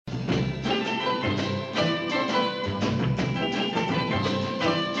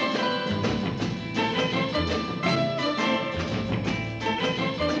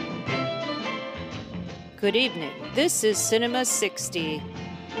Good evening. This is Cinema 60.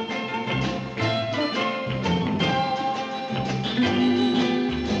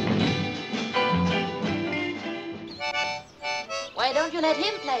 Why don't you let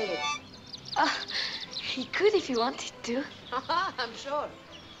him play it? He could if he wanted to. I'm sure.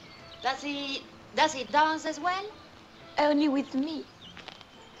 Does he dance as well? Only with me.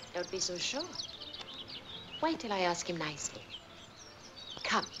 Don't be so sure. Wait till I ask him nicely.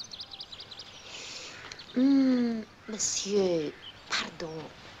 Come. Monsieur, pardon.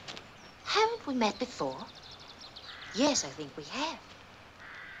 Haven't we met before? Yes, I think we have.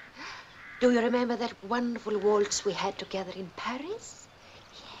 Do you remember that wonderful waltz we had together in Paris?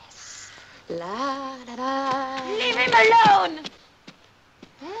 Yes. La da da. Leave him alone!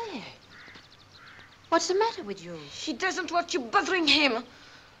 Hey. What's the matter with you? He doesn't want you bothering him.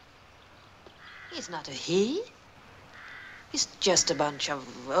 He's not a he. He's just a bunch of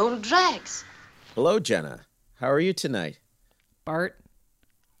old drags. Hello, Jenna. How are you tonight? Bart,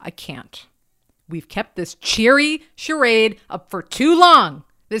 I can't. We've kept this cheery charade up for too long.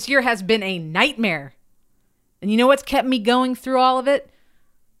 This year has been a nightmare. And you know what's kept me going through all of it?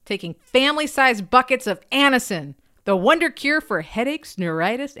 Taking family-sized buckets of Anacin, the wonder cure for headaches,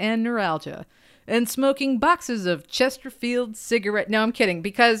 neuritis, and neuralgia. And smoking boxes of Chesterfield cigarette. No, I'm kidding,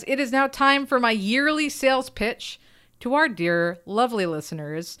 because it is now time for my yearly sales pitch to our dear, lovely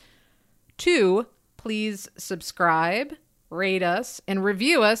listeners to please subscribe, rate us, and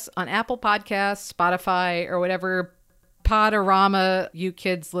review us on Apple Podcasts, Spotify, or whatever Podorama you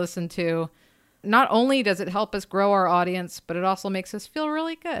kids listen to. Not only does it help us grow our audience, but it also makes us feel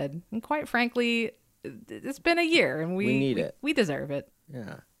really good. And quite frankly, it's been a year, and we need it. We deserve it.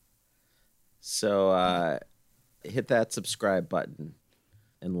 Yeah. So hit that subscribe button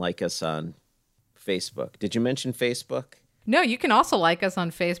and like us on Facebook. Did you mention Facebook? No, you can also like us on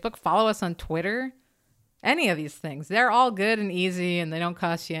Facebook, follow us on Twitter, any of these things. They're all good and easy, and they don't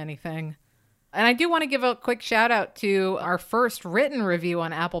cost you anything. And I do want to give a quick shout out to our first written review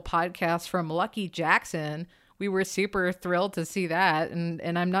on Apple Podcasts from Lucky Jackson. We were super thrilled to see that.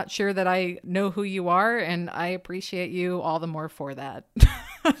 And I'm not sure that I know who you are, and I appreciate you all the more for that.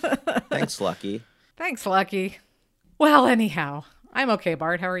 Thanks, Lucky. Thanks, Lucky. Well, anyhow, I'm okay,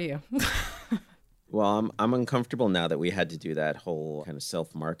 Bart. How are you? Well, I'm uncomfortable now that we had to do that whole kind of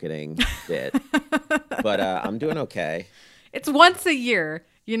self-marketing bit. But I'm doing okay. It's once a year,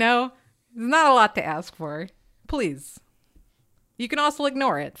 you know? There's not a lot to ask for. Please. You can also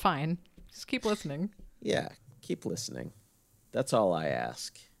ignore it. Fine. Just keep listening. Yeah, keep listening. That's all I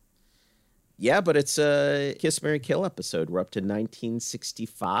ask. Yeah, but it's a Kiss, Marry, Kill episode. We're up to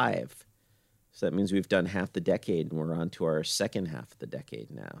 1965. So that means we've done half the decade, and we're on to our second half of the decade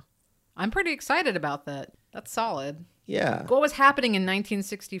now. I'm pretty excited about that. That's solid. Yeah. What was happening in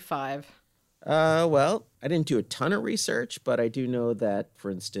 1965? Well, I didn't do a ton of research, but I do know that,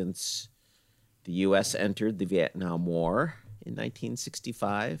 for instance, the U.S. entered the Vietnam War in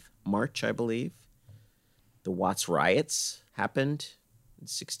 1965, March, I believe. The Watts riots happened in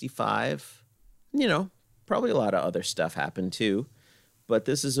 65. You know, probably a lot of other stuff happened too. But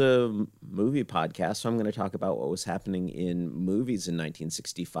this is a movie podcast, so I'm going to talk about what was happening in movies in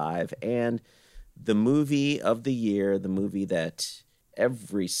 1965. And the movie of the year, the movie that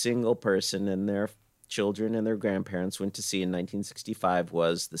every single person and their children and their grandparents went to see in 1965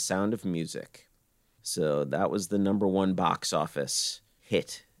 was The Sound of Music. So that was the number one box office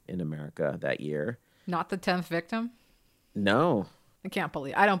hit in America that year. Not The 10th Victim? No. I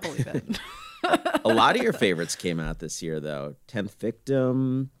don't believe it. A lot of your favorites came out this year, though. 10th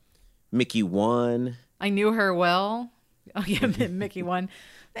Victim, Mickey 1. I Knew Her Well. Oh, yeah, Mickey 1.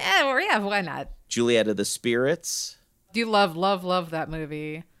 Yeah, why not? Juliet of the Spirits. Do you love that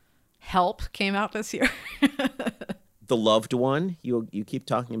movie? Help came out this year. The Loved One. You keep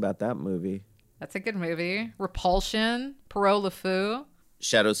talking about that movie. That's a good movie. Repulsion, Pierrot Le Fou.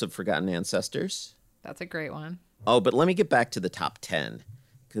 Shadows of Forgotten Ancestors. That's a great one. Oh, but let me get back to the top 10,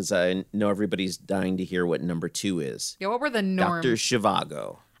 because I know everybody's dying to hear what number 2 is. Yeah, what were the norms? Dr.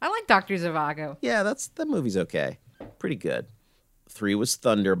 Zhivago. I like Dr. Zhivago. Yeah, that movie's okay. Pretty good. 3 was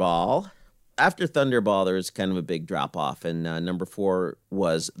Thunderball. After Thunderball, there was kind of a big drop-off, and number 4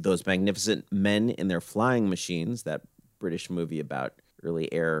 was Those Magnificent Men in Their Flying Machines, that British movie about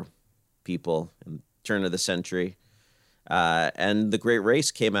early air people in the turn of the century. And The Great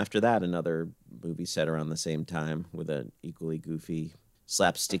Race came after that, another movie set around the same time with an equally goofy,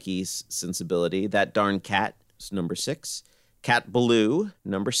 slapsticky sensibility. That Darn Cat is number 6. Cat Ballou,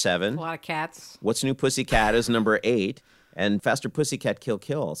 number 7. A lot of cats. What's New Pussycat is number 8. And Faster Pussycat Kill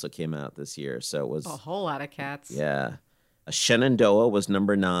Kill also came out this year. So it was a whole lot of cats. Yeah. A Shenandoah was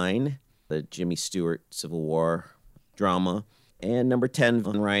number 9. the Jimmy Stewart Civil War drama. And number 10,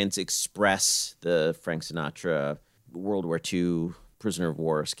 Von Ryan's Express, the Frank Sinatra World War II prisoner of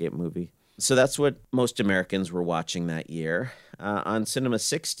war escape movie. So that's what most Americans were watching that year. On Cinema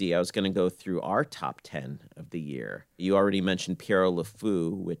 60, I was going to go through our top 10 of the year. You already mentioned Pierrot Le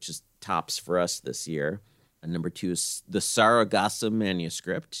Fou, which is tops for us this year. And number 2 is the Saragossa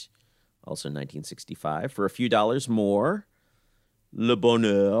Manuscript, also 1965. For a few dollars more, Le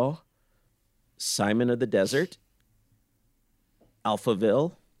Bonheur, Simon of the Desert,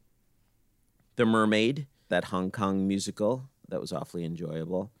 Alphaville, The Mermaid, that Hong Kong musical that was awfully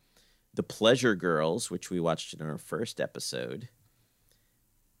enjoyable, The Pleasure Girls, which we watched in our first episode,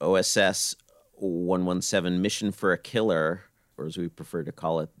 OSS 117, Mission for a Killer, or as we prefer to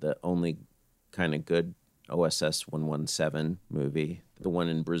call it, the only kind of good OSS 117 movie, the one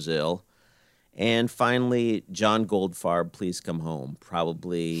in Brazil. And finally, John Goldfarb, Please Come Home,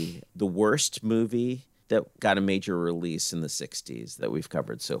 probably the worst movie that got a major release in the 60s that we've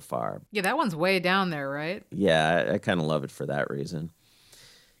covered so far. Yeah, that one's way down there, right? Yeah, I kind of love it for that reason.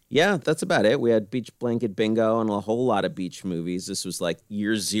 Yeah, that's about it. We had Beach Blanket Bingo and a whole lot of beach movies. This was like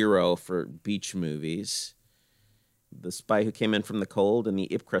year 0 for beach movies. The Spy Who Came In From the Cold and the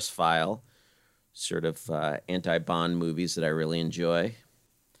Ipcress File, sort of anti-Bond movies that I really enjoy.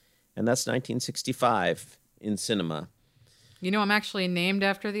 And that's 1965 in cinema. You know, I'm actually named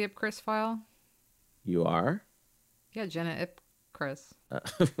after the Ipcress File. You are? Yeah, Jenna Ipcress.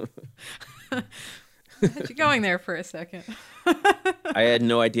 I had you going there for a second. I had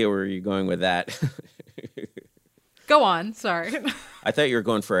no idea where you're going with that. Go on, sorry. I thought you were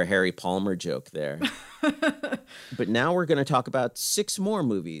going for a Harry Palmer joke there. But now we're going to talk about 6 more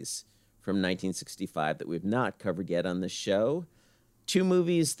movies from 1965 that we've not covered yet on the show. 2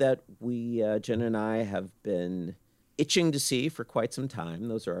 movies that we, Jen and I, have been itching to see for quite some time.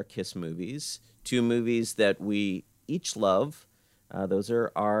 Those are our Kiss movies. 2 movies that we each love. Those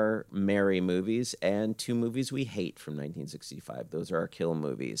are our Mary movies, and 2 movies we hate from 1965. Those are our Kill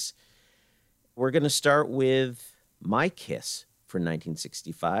movies. We're going to start with my Kiss for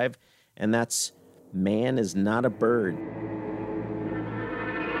 1965, and that's Man Is Not a Bird.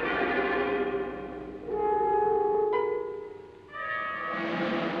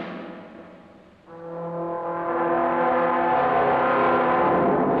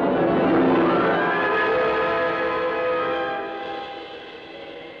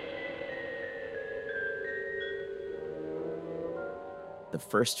 The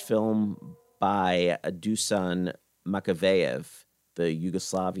first film by Dusan Makavejev, the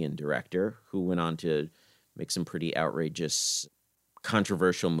Yugoslavian director, who went on to make some pretty outrageous,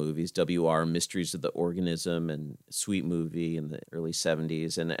 controversial movies, W.R. Mysteries of the Organism and Sweet Movie in the early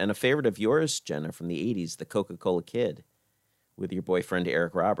 70s, and a favorite of yours, Jenna, from the 80s, The Coca-Cola Kid, with your boyfriend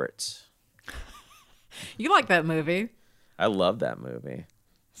Eric Roberts. You like that movie. I love that movie.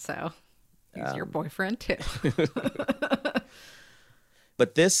 So, he's your boyfriend, too.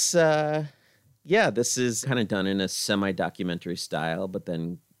 But this, this is kind of done in a semi-documentary style, but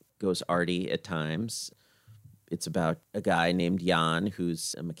then goes arty at times. It's about a guy named Jan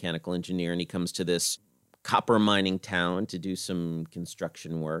who's a mechanical engineer, and he comes to this copper mining town to do some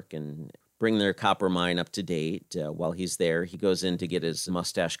construction work and bring their copper mine up to date. While he's there, he goes in to get his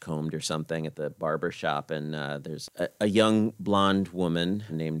mustache combed or something at the barber shop, and there's a young blonde woman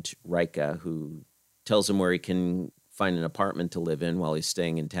named Rika who tells him where he can find an apartment to live in while he's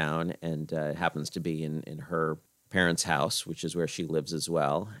staying in town, and it happens to be in her parents' house, which is where she lives as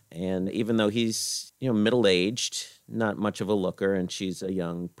well. And even though he's, middle-aged, not much of a looker, and she's a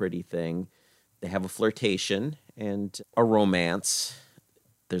young, pretty thing, they have a flirtation and a romance.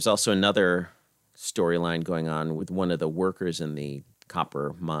 There's also another storyline going on with one of the workers in the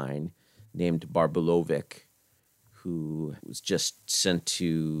copper mine named Barbulovic, who was just sent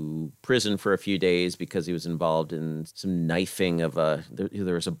to prison for a few days because he was involved in some knifing of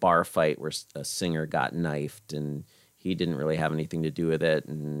there was a bar fight where a singer got knifed, and he didn't really have anything to do with it,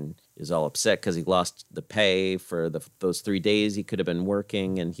 and is all upset because he lost the pay for those 3 days he could have been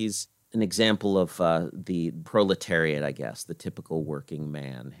working. And he's an example of the proletariat, I guess, the typical working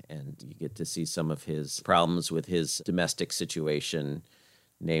man. And you get to see some of his problems with his domestic situation,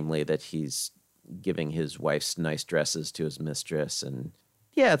 namely that he's giving his wife's nice dresses to his mistress. And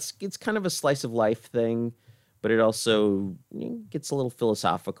yeah, it's kind of a slice of life thing, but it also gets a little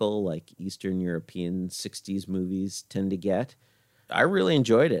philosophical, like Eastern European 60s movies tend to get. I really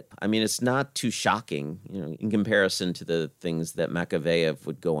enjoyed it. I mean, it's not too shocking, in comparison to the things that Makavejev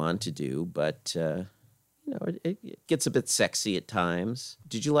would go on to do, but it gets a bit sexy at times.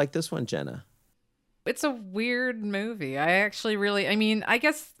 Did you like this one, Jenna? It's a weird movie. I mean, I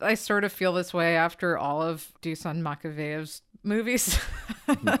guess I sort of feel this way after all of Dusan Makaveev's movies.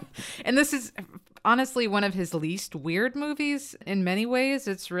 And this is honestly one of his least weird movies in many ways.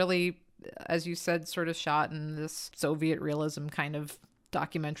 It's really, as you said, sort of shot in this Soviet realism kind of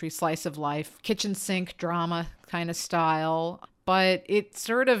documentary slice of life, kitchen sink drama kind of style. But it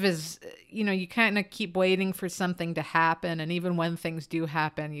sort of is, you kind of keep waiting for something to happen. And even when things do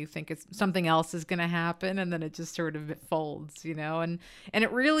happen, you think something else is going to happen. And then it just sort of folds, And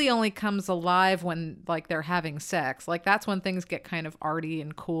it really only comes alive when, like, they're having sex. Like, that's when things get kind of arty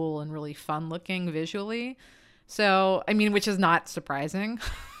and cool and really fun looking visually. So, I mean, which is not surprising.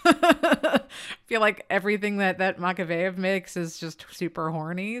 I feel like everything that Makaveev makes is just super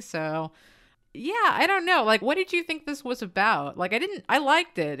horny. So... yeah, I don't know. Like, what did you think this was about? Like, I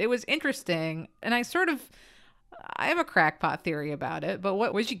liked it. It was interesting. And I have a crackpot theory about it, but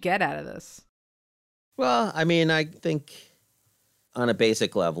what did you get out of this? Well, I mean, I think on a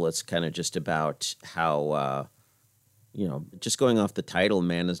basic level, it's kind of just about how, just going off the title,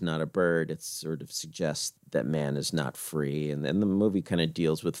 Man is Not a Bird, it sort of suggests that man is not free. And then the movie kind of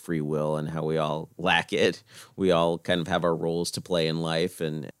deals with free will and how we all lack it. We all kind of have our roles to play in life.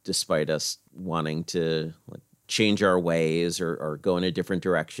 And despite us wanting to change our ways or go in a different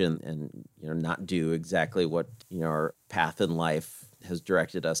direction and, not do exactly what, our path in life has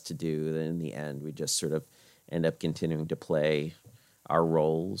directed us to do, then in the end, we just sort of end up continuing to play our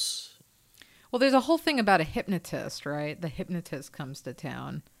roles. Well, there's a whole thing about a hypnotist, right? The hypnotist comes to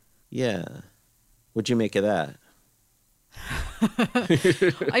town. Yeah. What'd you make of that?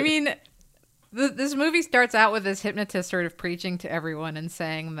 I mean, this movie starts out with this hypnotist sort of preaching to everyone and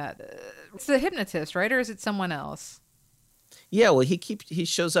saying that it's the hypnotist, right? Or is it someone else? Yeah, well, he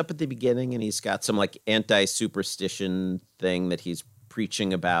shows up at the beginning and he's got some like anti-superstition thing that he's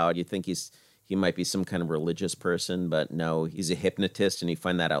preaching about. You think he might be some kind of religious person, but no, he's a hypnotist, and you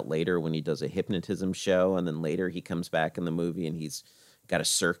find that out later when he does a hypnotism show, and then later he comes back in the movie and he's got a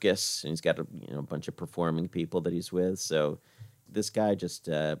circus and he's got a bunch of performing people that he's with. So this guy just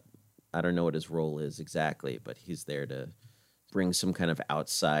I don't know what his role is exactly, but he's there to bring some kind of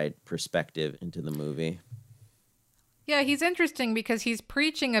outside perspective into the movie. Yeah, he's interesting because he's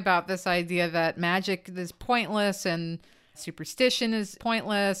preaching about this idea that magic is pointless and superstition is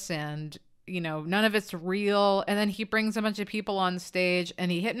pointless and none of it's real. And then he brings a bunch of people on stage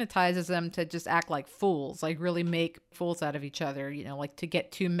and he hypnotizes them to just act like fools, like really make fools out of each other, like to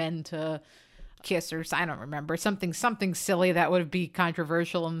get two men to kiss, or I don't remember, something silly that would be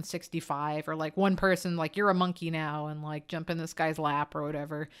controversial in 65, or like one person, like, you're a monkey now, and like jump in this guy's lap or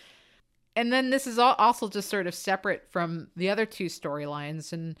whatever. And then this is also just sort of separate from the other two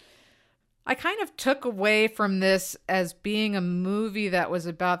storylines. And I kind of took away from this as being a movie that was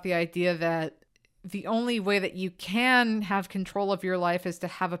about the idea that the only way that you can have control of your life is to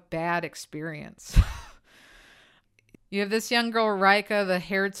have a bad experience. You have this young girl, Rika, the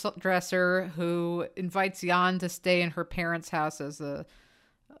hairdresser, who invites Jan to stay in her parents' house as a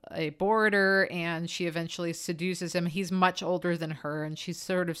boarder, and she eventually seduces him. He's much older than her, and she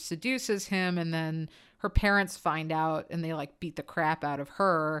sort of seduces him, and then her parents find out, and they like beat the crap out of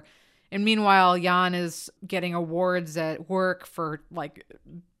her. And meanwhile, Jan is getting awards at work for like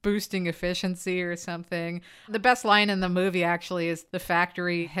boosting efficiency or something. The best line in the movie actually is the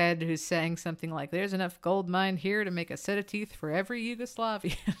factory head who's saying something like, "There's enough gold mine here to make a set of teeth for every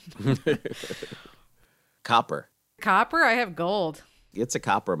Yugoslavian." Copper. Copper? I have gold. It's a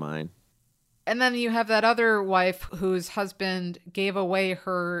copper mine. And then you have that other wife whose husband gave away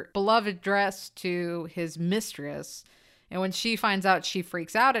her beloved dress to his mistress. And when she finds out, she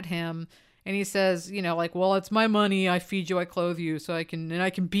freaks out at him. And he says, like, well, it's my money. I feed you, I clothe you, so I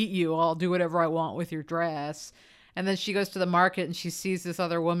can beat you. I'll do whatever I want with your dress. And then she goes to the market and she sees this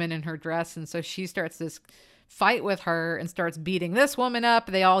other woman in her dress. And so she starts this fight with her and starts beating this woman up.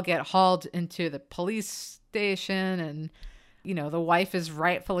 They all get hauled into the police station. And, the wife is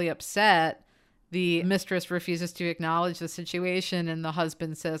rightfully upset. The mistress refuses to acknowledge the situation, and the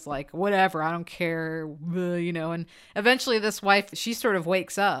husband says, like, whatever, I don't care, and eventually this wife, she sort of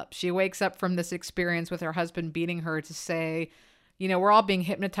wakes up. She wakes up from this experience with her husband beating her to say, we're all being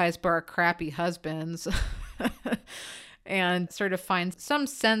hypnotized by our crappy husbands, and sort of finds some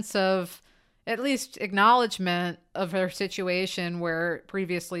sense of at least acknowledgement of her situation, where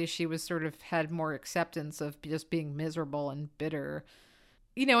previously she was sort of had more acceptance of just being miserable and bitter.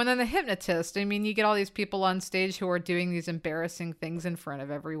 And then the hypnotist, I mean, you get all these people on stage who are doing these embarrassing things in front of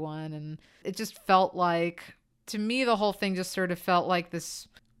everyone. And it just felt like, to me, the whole thing just sort of felt like this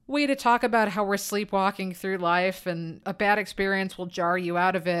way to talk about how we're sleepwalking through life and a bad experience will jar you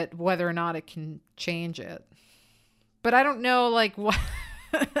out of it, whether or not it can change it. But I don't know, like, what.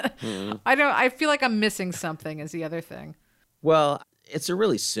 I feel like I'm missing something is the other thing. Well, it's a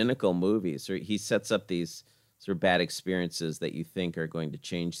really cynical movie. So he sets up these sort of bad experiences that you think are going to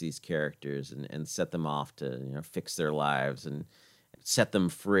change these characters and set them off to, fix their lives and set them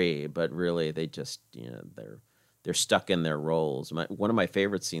free. But really, they just, they're stuck in their roles. One of my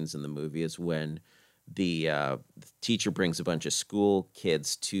favorite scenes in the movie is when the teacher brings a bunch of school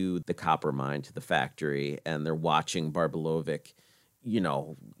kids to the copper mine, to the factory, and they're watching Barbalovic,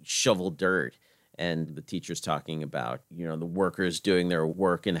 shovel dirt. And the teacher's talking about, the workers doing their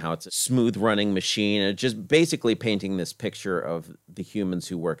work and how it's a smooth running machine. And just basically painting this picture of the humans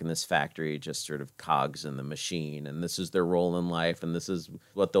who work in this factory, just sort of cogs in the machine. And this is their role in life and this is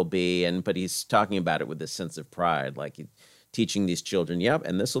what they'll be. But he's talking about it with this sense of pride, like teaching these children, yep,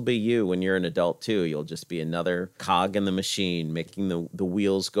 and this will be you when you're an adult too. You'll just be another cog in the machine, making the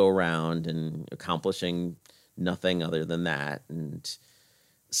wheels go round and accomplishing nothing other than that. And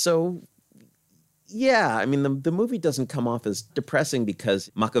so, yeah, I mean, the movie doesn't come off as depressing because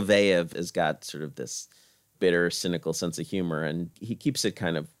Makeveyev has got sort of this bitter, cynical sense of humor, and he keeps it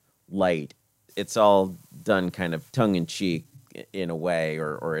kind of light. It's all done kind of tongue-in-cheek in a way,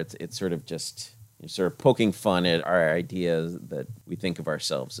 or it's sort of just sort of poking fun at our ideas that we think of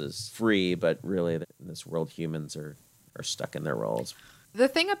ourselves as free, but really in this world humans are stuck in their roles. The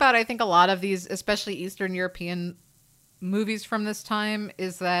thing about, I think, a lot of these, especially Eastern European movies from this time,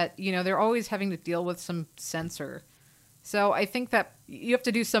 is that, they're always having to deal with some censor. So I think that you have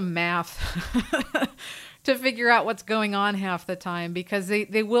to do some math to figure out what's going on half the time, because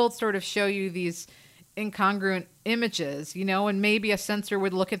they will sort of show you these incongruent images, and maybe a censor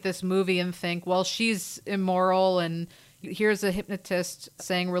would look at this movie and think, well, she's immoral, and here's a hypnotist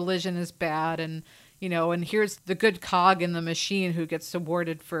saying religion is bad, and here's the good cog in the machine who gets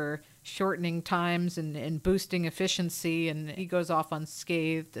awarded for shortening times and boosting efficiency, and he goes off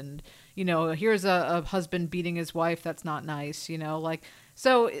unscathed, and here's a husband beating his wife, that's not nice,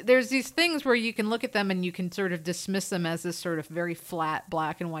 so there's these things where you can look at them and you can sort of dismiss them as this sort of very flat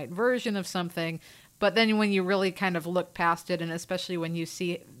black and white version of something. But then when you really kind of look past it, and especially when you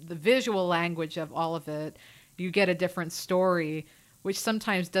see the visual language of all of it, you get a different story, which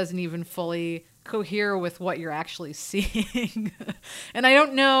sometimes doesn't even fully cohere with what you're actually seeing. And I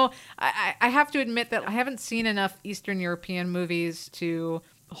don't know, I have to admit that I haven't seen enough Eastern European movies to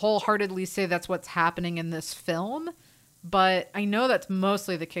wholeheartedly say that's what's happening in this film. But I know that's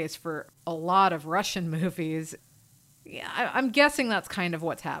mostly the case for a lot of Russian movies. Yeah, I'm guessing that's kind of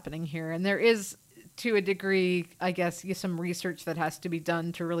what's happening here. And there is, to a degree, I guess, some research that has to be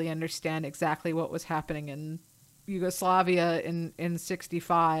done to really understand exactly what was happening in Yugoslavia in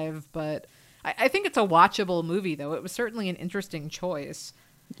 65. But I think it's a watchable movie, though. It was certainly an interesting choice.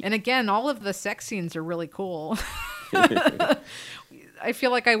 And again, all of the sex scenes are really cool. I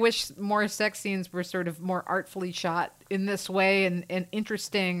feel like I wish more sex scenes were sort of more artfully shot in this way and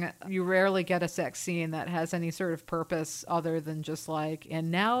interesting. You rarely get a sex scene that has any sort of purpose other than just like,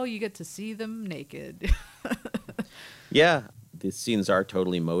 and now you get to see them naked. Yeah, the scenes are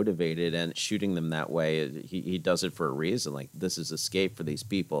totally motivated, and shooting them that way, he does it for a reason. Like, this is escape for these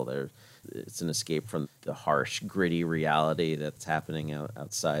people. It's an escape from the harsh, gritty reality that's happening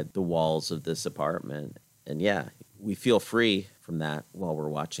outside the walls of this apartment. And yeah, we feel free from that while we're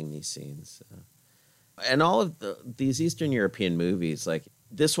watching these scenes. And all of these Eastern European movies, like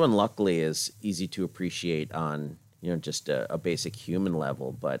this one, luckily, is easy to appreciate on, just a basic human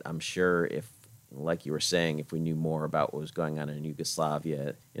level. But I'm sure if, like you were saying, if we knew more about what was going on in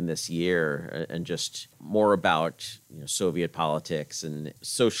Yugoslavia in this year, and just more about Soviet politics and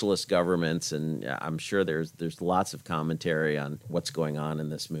socialist governments, and I'm sure there's lots of commentary on what's going on in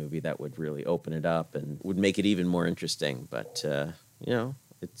this movie that would really open it up and would make it even more interesting. But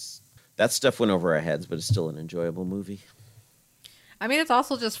it's that stuff went over our heads, but it's still an enjoyable movie. I mean, it's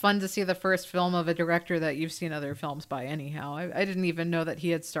also just fun to see the first film of a director that you've seen other films by anyhow. I didn't even know that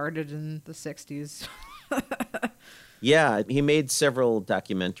he had started in the 60s. Yeah, he made several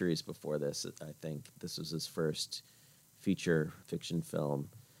documentaries before this. I think this was his first feature fiction film.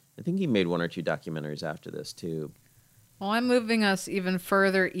 I think he made one or two documentaries after this, too. Well, I'm moving us even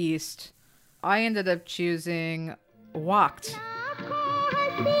further east. I ended up choosing Waqt.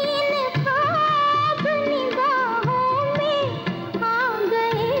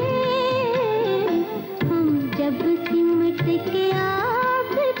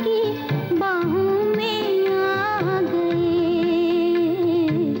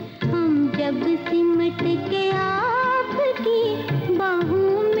 सिमट के आपकी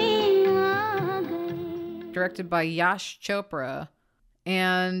बाहों में directed by Yash Chopra.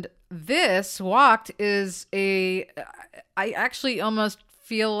 And this, Walked, is I actually almost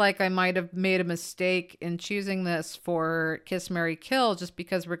feel like I might have made a mistake in choosing this for Kiss, Marry, Kill, just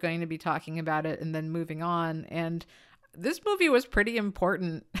because we're going to be talking about it and then moving on. And this movie was pretty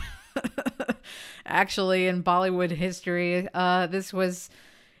important, actually, in Bollywood history. This was,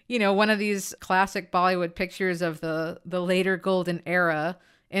 one of these classic Bollywood pictures of the later golden era.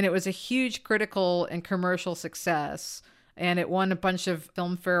 And it was a huge critical and commercial success. And it won a bunch of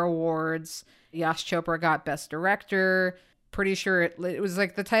Filmfare Awards. Yash Chopra got Best Director. Pretty sure it was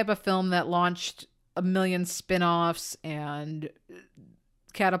like the type of film that launched a million spin-offs and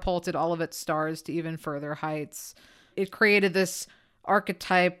catapulted all of its stars to even further heights. It created this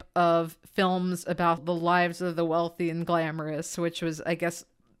archetype of films about the lives of the wealthy and glamorous, which was, I guess,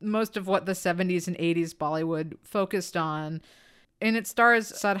 most of what the 70s and 80s Bollywood focused on. And it stars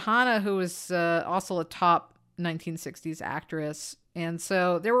Sadhana, who was also a top 1960s actress. And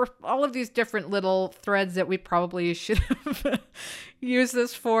so there were all of these different little threads that we probably should have used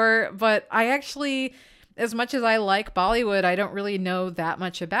this for. But I actually, as much as I like Bollywood, I don't really know that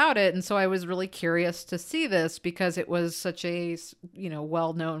much about it. And so I was really curious to see this because it was such a,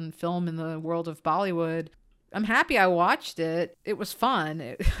 well-known film in the world of Bollywood. I'm happy I watched it. It was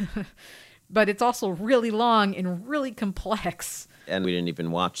fun. But it's also really long and really complex. And we didn't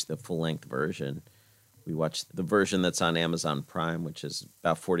even watch the full-length version. We watched the version that's on Amazon Prime, which is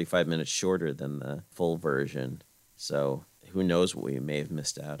about 45 minutes shorter than the full version. So who knows what we may have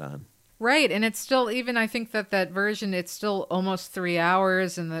missed out on. Right. And it's still, even I think that version, it's still almost 3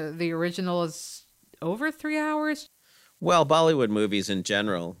 hours, and the original is over 3 hours. Well, Bollywood movies in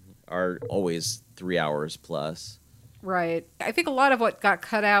general are always 3 hours plus. Right. I think a lot of what got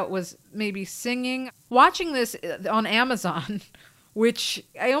cut out was maybe singing. Watching this on Amazon, which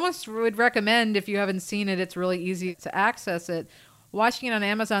I almost would recommend if you haven't seen it. It's really easy to access it. Watching it on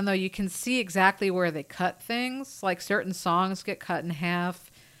Amazon, though, you can see exactly where they cut things. Like certain songs get cut in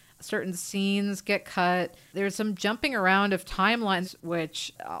half. Certain scenes get cut. There's some jumping around of timelines,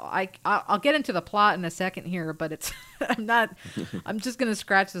 which I'll get into the plot in a second here, but it's I'm just going to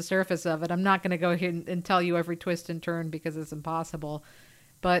scratch the surface of it. I'm not going to go ahead and tell you every twist and turn because it's impossible.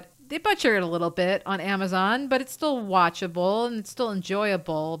 But they butcher it a little bit on Amazon, but it's still watchable and it's still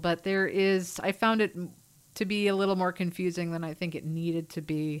enjoyable. But I found it to be a little more confusing than I think it needed to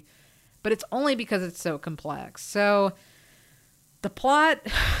be. But it's only because it's so complex. So the plot,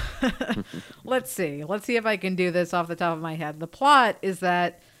 let's see if I can do this off the top of my head. The plot is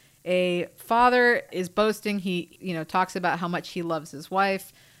that a father is boasting. He, talks about how much he loves his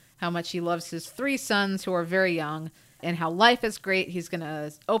wife, how much he loves his 3 sons who are very young, and how life is great. He's going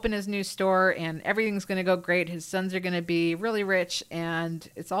to open his new store and everything's going to go great. His sons are going to be really rich and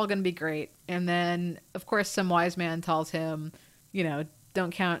it's all going to be great. And then, of course, some wise man tells him,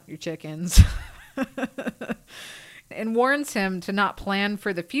 don't count your chickens. And warns him to not plan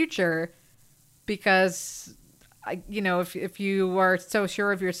for the future because, if you are so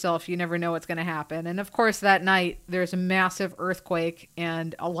sure of yourself, you never know what's going to happen. And of course, that night, there's a massive earthquake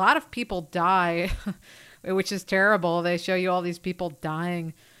and a lot of people die, which is terrible. They show you all these people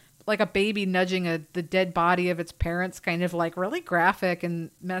dying, like a baby nudging the dead body of its parents, kind of like really graphic and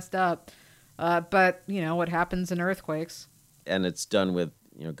messed up. But, what happens in earthquakes. And it's done with,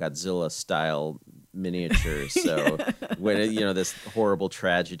 Godzilla-style miniatures. So when this horrible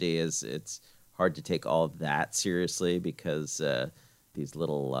tragedy it's hard to take all of that seriously because these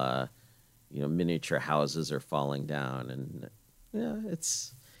little miniature houses are falling down, and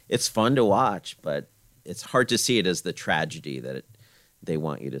it's fun to watch, but it's hard to see it as the tragedy that they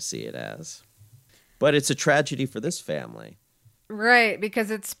want you to see it as. But it's a tragedy for this family. Right, because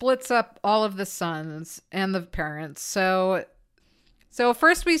it splits up all of the sons and the parents. So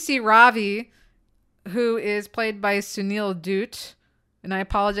first we see Ravi, who is played by Sunil Dutt. And I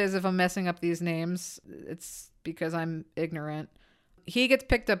apologize if I'm messing up these names. It's because I'm ignorant. He gets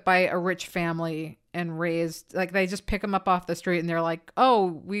picked up by a rich family and raised, like they just pick him up off the street and they're like,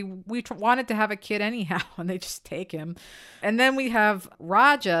 oh, we wanted to have a kid anyhow. And they just take him. And then we have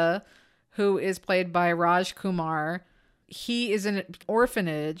Raja, who is played by Raj Kumar. He is in an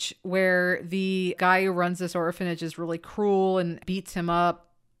orphanage where the guy who runs this orphanage is really cruel and beats him up.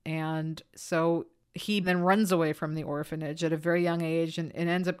 And so he then runs away from the orphanage at a very young age and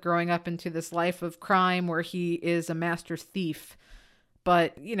ends up growing up into this life of crime where he is a master thief.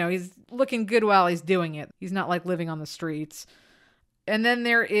 But, he's looking good while he's doing it. He's not like living on the streets. And then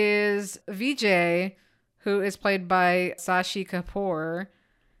there is Vijay, who is played by Sashi Kapoor.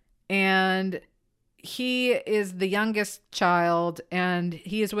 And he is the youngest child and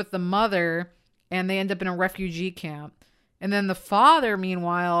he is with the mother. and they end up in a refugee camp. And then the father,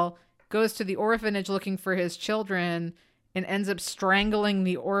 meanwhile, goes to the orphanage looking for his children and ends up strangling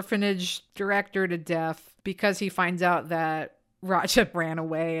the orphanage director to death because he finds out that Rajab ran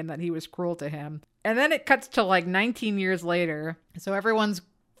away and that he was cruel to him. And then it cuts to like 19 years later. So everyone's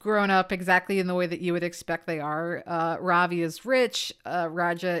grown up exactly in the way that you would expect they are. Ravi is rich.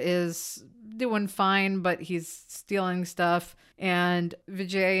 Raja is doing fine, but he's stealing stuff. And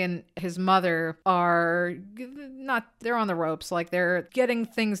Vijay and his mother are they're on the ropes. Like they're getting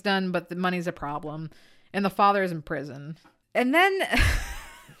things done, but the money's a problem. And the father is in prison. And then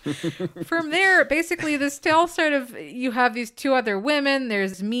from there, basically this tale sort of, you have these two other women.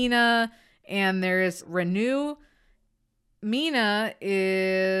 There's Meena and there's Renu. Meena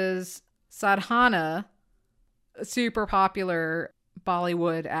is Sadhana, a super popular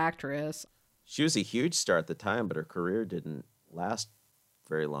Bollywood actress. She was a huge star at the time, but her career didn't last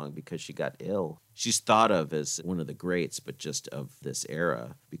very long because she got ill. She's thought of as one of the greats, but just of this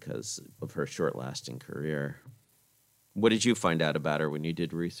era because of her short-lasting career. What did you find out about her when you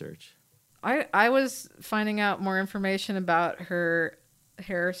did research? I was finding out more information about her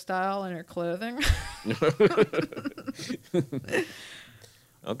hairstyle and her clothing.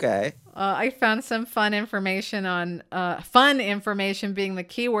 Okay. I found some fun information on fun information being the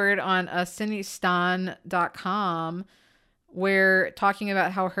keyword on Cinestan.com, where talking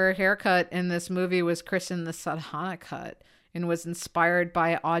about how her haircut in this movie was christened the Sadhana cut and was inspired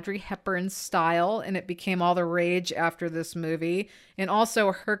by Audrey Hepburn's style, and it became all the rage after this movie. And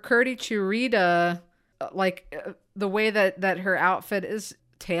also her Kurti Churida, the way that her outfit is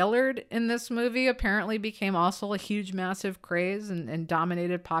tailored in this movie apparently became also a huge, massive craze and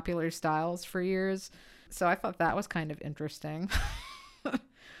dominated popular styles for years. So I thought that was kind of interesting.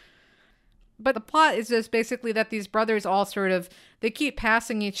 But the plot is just basically that these brothers all they keep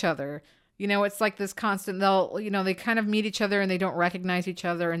passing each other. You know, it's like this constant, they kind of meet each other and they don't recognize each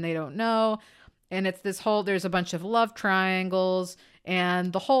other and they don't know. And it's there's a bunch of love triangles,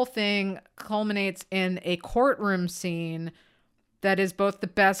 and the whole thing culminates in a courtroom scene that is both the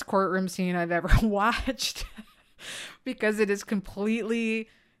best courtroom scene I've ever watched because it is completely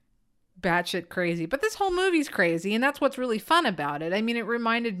batshit crazy. But this whole movie's crazy, and that's what's really fun about it. I mean, it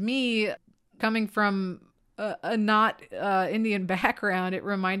reminded me, coming from a not Indian background, it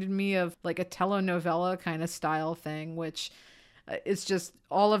reminded me of like a telenovela kind of style thing, which is just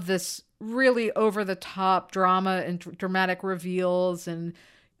all of this really over-the-top drama and dramatic reveals and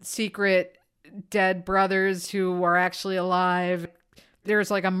secret dead brothers who are actually alive.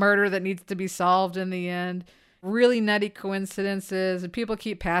 There's like a murder that needs to be solved in the end. Really nutty coincidences, and people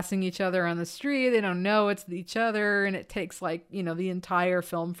keep passing each other on the street. They don't know it's each other, and it takes the entire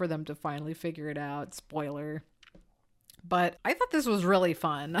film for them to finally figure it out. Spoiler. But I thought this was really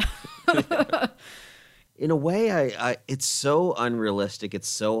fun. In a way, I it's so unrealistic. It's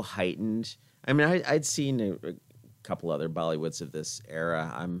so heightened. I mean, I'd seen a couple other Bollywoods of this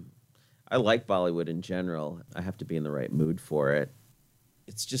era. I like Bollywood in general. I have to be in the right mood for it.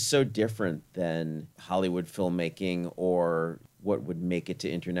 It's just so different than Hollywood filmmaking or what would make it to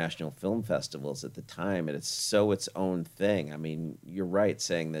international film festivals at the time. And it's so its own thing. I mean, you're right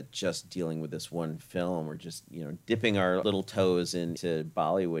saying that just dealing with this one film or just, dipping our little toes into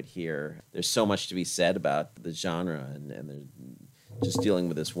Bollywood here, there's so much to be said about the genre and just dealing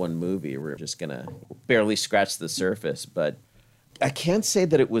with this one movie. We're just going to barely scratch the surface. But I can't say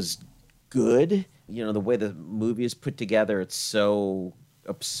that it was good. The way the movie is put together, it's so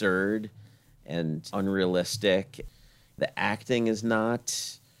absurd and unrealistic. The acting is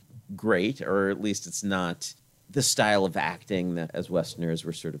not great, or at least it's not the style of acting that as Westerners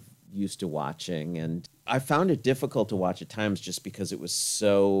we're sort of used to watching. And I found it difficult to watch at times just because it was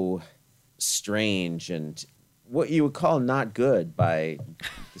so strange and what you would call not good by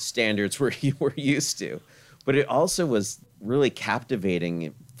the standards we're used to. But it also was really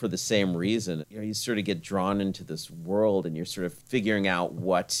captivating for the same reason. You sort of get drawn into this world and you're sort of figuring out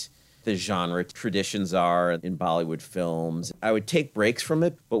what the genre traditions are in Bollywood films. I would take breaks from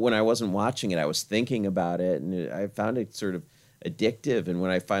it, but when I wasn't watching it, I was thinking about it, and I found it sort of addictive. And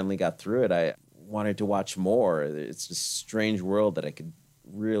when I finally got through it, I wanted to watch more. It's a strange world that I could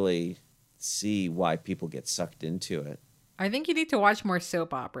really see why people get sucked into it. I think you need to watch more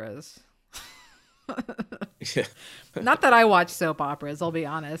soap operas. Not that I watch soap operas, I'll be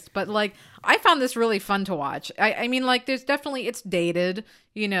honest, but I found this really fun to watch. I mean, there's definitely, it's dated,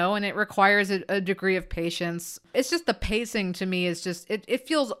 and it requires a degree of patience. It's just the pacing to me is just, it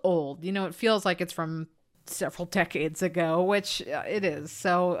feels old, it feels like it's from several decades ago, which it is.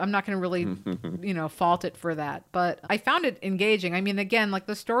 So I'm not going to really, fault it for that. But I found it engaging. I mean, again, like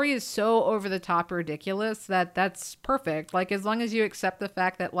the story is so over the top ridiculous that that's perfect. Like as long as you accept the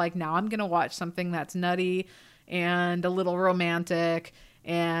fact that like now I'm going to watch something that's nutty and a little romantic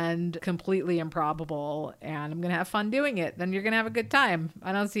and completely improbable, and I'm going to have fun doing it, then you're going to have a good time.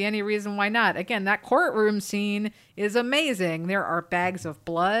 I don't see any reason why not. Again, that courtroom scene is amazing. There are bags of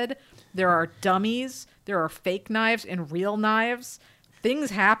blood. There are dummies. There are fake knives and real knives.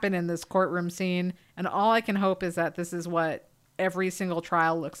 Things happen in this courtroom scene, and all I can hope is that this is what every single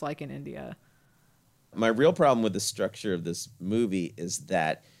trial looks like in India. My real problem with the structure of this movie is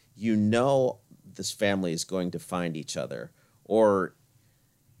that this family is going to find each other, or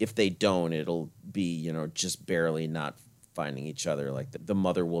if they don't, it'll be, just barely not finding each other. Like the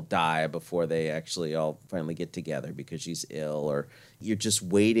mother will die before they actually all finally get together because she's ill, or you're just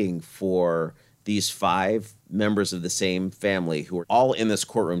waiting for these 5 members of the same family who are all in this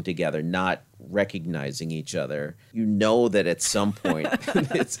courtroom together, not recognizing each other. You know that at some point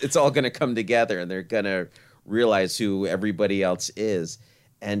it's all going to come together and they're going to realize who everybody else is.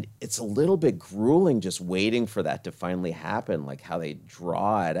 And it's a little bit grueling just waiting for that to finally happen, like how they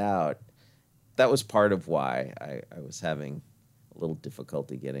draw it out. That was part of why I was having a little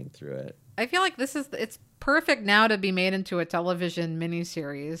difficulty getting through it. I feel like it's perfect now to be made into a television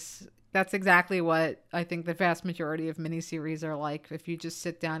miniseries. That's exactly what I think the vast majority of miniseries are like, if you just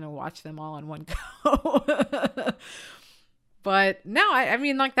sit down and watch them all in one go. But no, I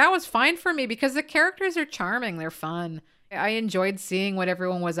mean, like that was fine for me because the characters are charming. They're fun. I enjoyed seeing what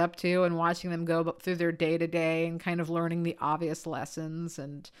everyone was up to and watching them go through their day to day and kind of learning the obvious lessons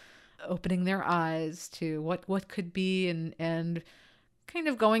and opening their eyes to what could be and kind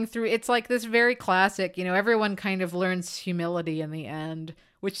of going through. It's like this very classic, everyone kind of learns humility in the end,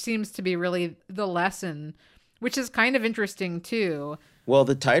 which seems to be really the lesson, which is kind of interesting too. Well,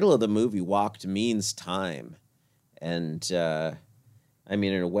 the title of the movie, Walked, means time. And I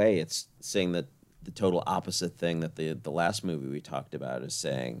mean, in a way, it's saying that the total opposite thing that the last movie we talked about is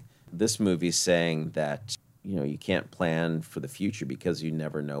saying. This movie's saying that, you can't plan for the future because you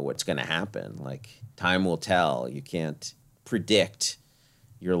never know what's going to happen. Like, time will tell. You can't predict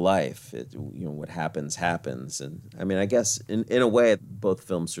your life. What happens. And I mean, I guess in a way, both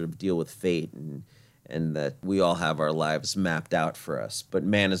films sort of deal with fate and that we all have our lives mapped out for us. But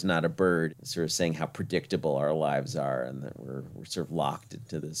Man is Not a Bird, sort of saying how predictable our lives are and that we're sort of locked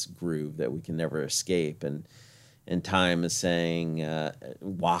into this groove that we can never escape. And Time is saying,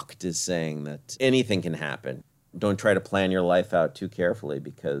 Walked is saying that anything can happen. Don't try to plan your life out too carefully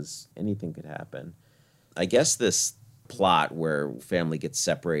because anything could happen. I guess this plot where family gets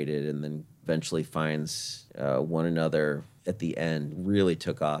separated and then eventually finds one another at the end really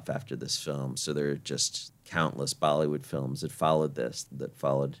took off after this film. So there are just countless Bollywood films that followed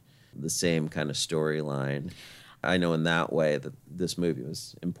the same kind of storyline. I know in that way that this movie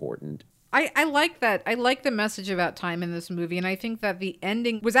was important. I like that. I like the message about time in this movie, and I think that the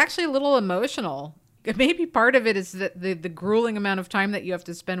ending was actually a little emotional. Maybe part of it is that the grueling amount of time that you have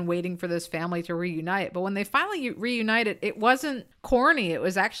to spend waiting for this family to reunite. But when they finally reunited, it wasn't corny. It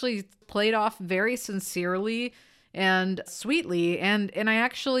was actually played off very sincerely and sweetly. And I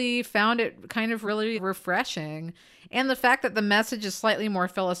actually found it kind of really refreshing. And the fact that the message is slightly more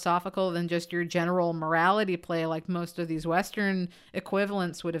philosophical than just your general morality play like most of these Western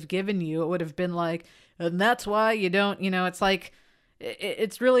equivalents would have given you. It would have been like, and that's why you don't, it's like,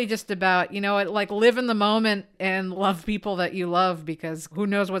 it's really just about, like live in the moment and love people that you love because who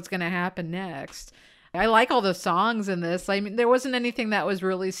knows what's going to happen next. I like all the songs in this. I mean, there wasn't anything that was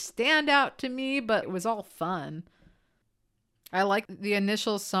really stand out to me, but it was all fun. I like the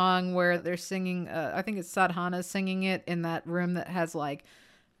initial song where they're singing, I think it's Sadhana singing it in that room that has like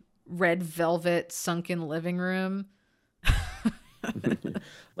red velvet sunken living room.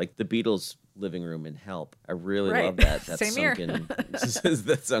 Like the Beatles' living room in Help. I really Right. love that Same sunken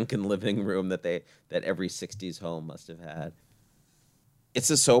that sunken living room that every 60s home must have had. It's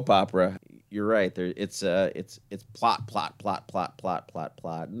a soap opera. You're right. It's plot,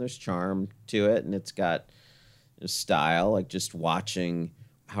 and there's charm to it, and it's got style. Like just watching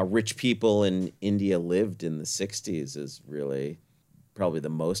how rich people in India lived in the 60s is really probably the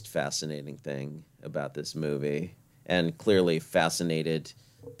most fascinating thing about this movie, and clearly fascinated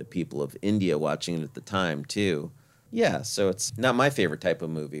the people of India watching it at the time too. Yeah, so it's not my favorite type of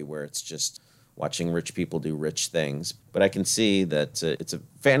movie where it's just watching rich people do rich things, but I can see that it's a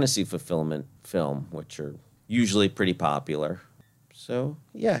fantasy fulfillment film, which are usually pretty popular. So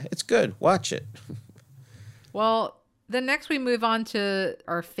yeah, it's good. Watch it. Well, then next we move on to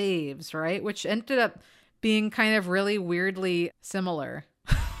our faves, right? Which ended up being kind of really weirdly similar.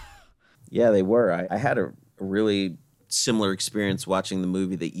 Yeah, they were. I had a really similar experience watching the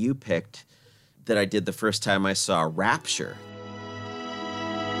movie that you picked that I did the first time I saw Rapture.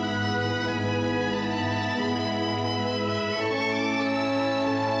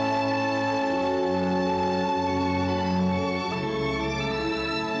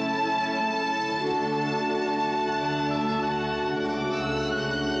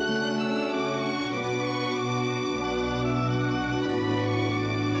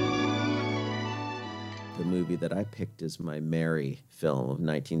 The movie that I picked is my Mary film of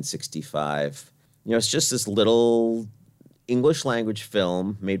 1965. You know, it's just this little English language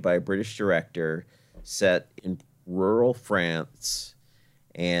film made by a British director set in rural France,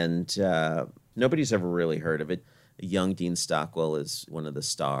 and nobody's ever really heard of it. Young Dean Stockwell is one of the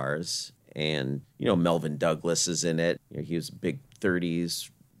stars, and, you know, Melvin Douglas is in it. You know, he was a big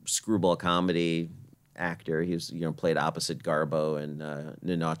 30s screwball comedy actor. He was, you know, played opposite Garbo in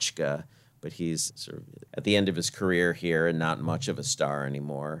Ninotchka, but he's sort of at the end of his career here and not much of a star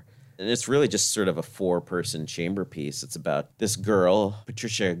anymore. And it's really just sort of a four-person chamber piece. It's about this girl,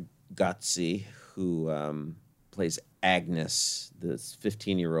 Patricia Gozzi, who plays Agnes, this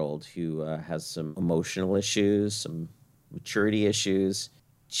 15-year-old who has some emotional issues, some maturity issues.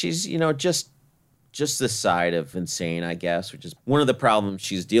 She's, you know, just this side of insane, I guess, which is one of the problems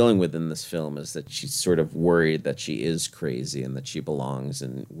she's dealing with in this film, is that she's sort of worried that she is crazy and that she belongs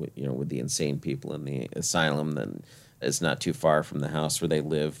in, you know, with the insane people in the asylum that is not too far from the house where they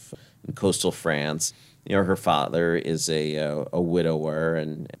live in coastal France. You know, her father is a widower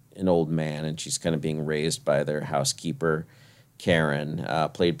and an old man, and she's kind of being raised by their housekeeper, Karen,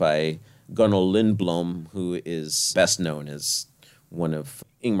 played by Gunnel Lindblom, who is best known as one of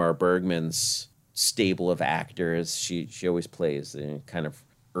Ingmar Bergman's stable of actors. She always plays the kind of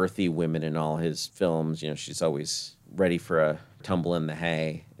earthy women in all his films. You know, she's always ready for a tumble in the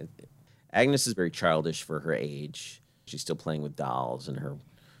hay. Agnes is very childish for her age. She's still playing with dolls, and her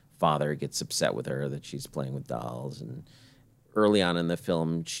father gets upset with her that she's playing with dolls. And early on in the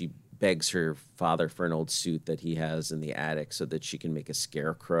film, she begs her father for an old suit that he has in the attic so that she can make a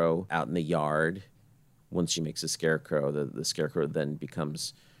scarecrow out in the yard. Once she makes a scarecrow, the scarecrow then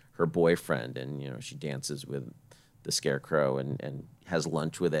becomes her boyfriend, and, you know, she dances with the scarecrow and has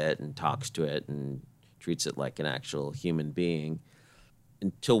lunch with it and talks to it and treats it like an actual human being.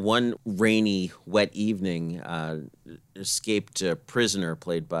 Until one rainy, wet evening, escaped prisoner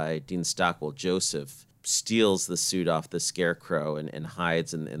played by Dean Stockwell, Joseph, steals the suit off the scarecrow and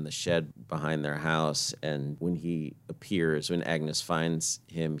hides in the shed behind their house. And when he appears, when Agnes finds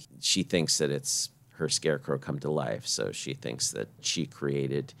him, she thinks that it's her scarecrow come to life. So she thinks that she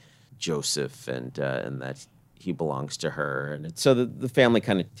created Joseph and that he belongs to her. And so the family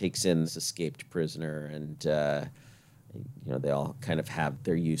kind of takes in this escaped prisoner, and you know, they all kind of have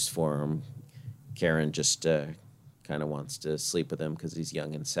their use for him. Karen just kind of wants to sleep with him because he's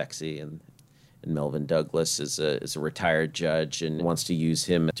young and sexy, and Melvin Douglas is a retired judge and wants to use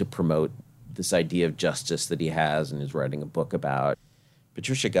him to promote this idea of justice that he has and is writing a book about.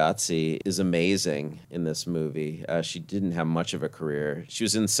 Patricia Gozzi is amazing in this movie. She didn't have much of a career. She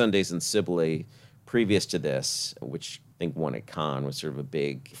was in Sundays in Sibley previous to this, which I think won at Cannes, was sort of a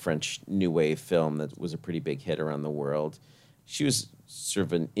big French New Wave film that was a pretty big hit around the world. She was sort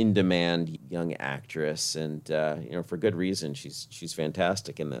of an in-demand young actress, and you know, for good reason. She's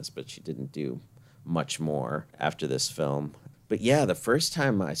fantastic in this, but she didn't do much more after this film. But yeah, the first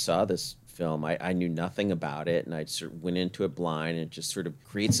time I saw this film, I knew nothing about it, and I sort of went into it blind, and it just sort of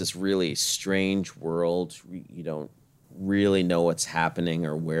creates this really strange world. You don't really know what's happening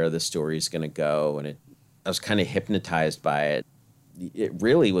or where the story is going to go, and I was kind of hypnotized by it. It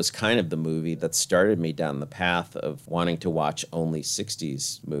really was kind of the movie that started me down the path of wanting to watch only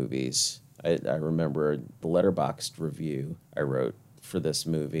 60s movies. I remember the Letterboxd review I wrote for this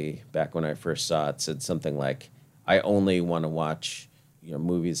movie back when I first saw it said something like, I only want to watch, you know,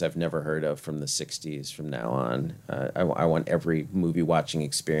 movies I've never heard of from the 60s from now on. I want every movie watching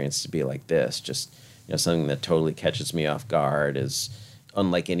experience to be like this, just, you know, something that totally catches me off guard, is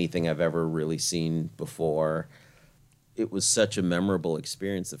unlike anything I've ever really seen before. It was such a memorable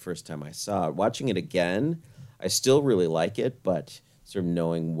experience the first time I saw it. Watching it again, I still really like it, but sort of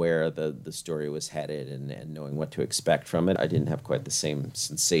knowing where the story was headed and knowing what to expect from it, I didn't have quite the same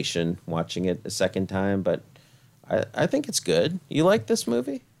sensation watching it a second time, but I think it's good. You like this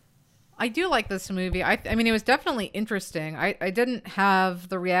movie? I do like this movie. I mean, it was definitely interesting. I didn't have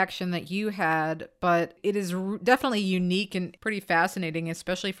the reaction that you had, but it is definitely unique and pretty fascinating,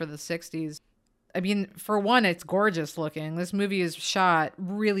 especially for the 60s. I mean, for one, it's gorgeous looking. This movie is shot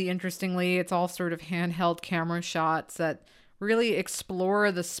really interestingly. It's all sort of handheld camera shots that really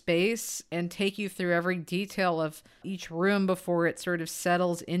explore the space and take you through every detail of each room before it sort of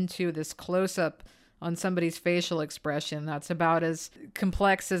settles into this close-up on somebody's facial expression that's about as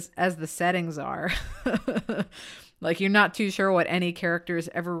complex as the settings are. Like, you're not too sure what any character is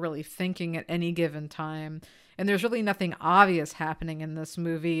ever really thinking at any given time. And there's really nothing obvious happening in this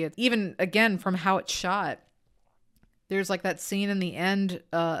movie. Even, again, from how it's shot. There's like that scene in the end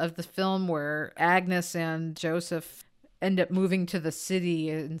of the film where Agnes and Joseph end up moving to the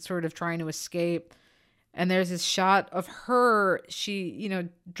city and sort of trying to escape. And there's this shot of her. She,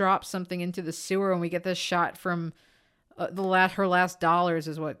 drops something into the sewer, and we get this shot from her last dollars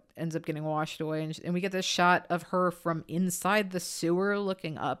is what ends up getting washed away. And we get this shot of her from inside the sewer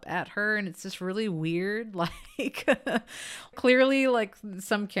looking up at her. And it's just really weird. Like, clearly, like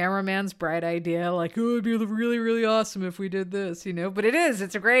some cameraman's bright idea, like, oh, it'd be really, really awesome if we did this, But it is.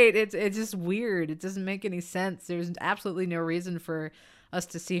 It's great. It's just weird. It doesn't make any sense. There's absolutely no reason for us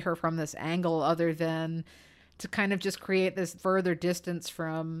to see her from this angle other than to kind of just create this further distance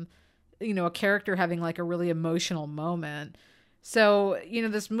from a character having like a really emotional moment. So,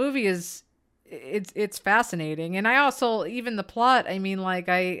 this movie it's fascinating. And I also, even the plot, I mean, like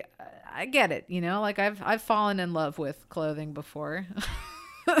I get it, like I've fallen in love with clothing before.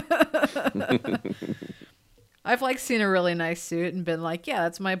 I've like seen a really nice suit and been like, yeah,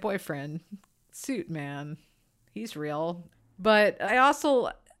 that's my boyfriend. Suit man. He's real. But I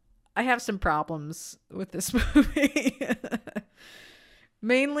have some problems with this movie.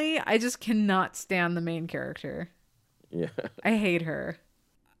 Mainly, I just cannot stand the main character. Yeah. I hate her.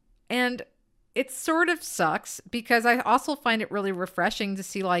 And it sort of sucks because I also find it really refreshing to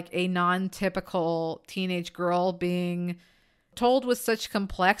see like a non-typical teenage girl being told with such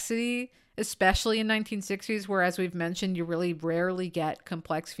complexity, especially in 1960s, where, as we've mentioned, you really rarely get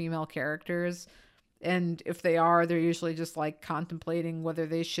complex female characters. And if they are, they're usually just like contemplating whether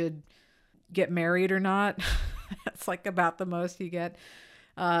they should get married or not. That's like about the most you get.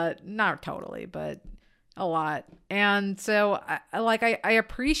 Not totally, but a lot. And so I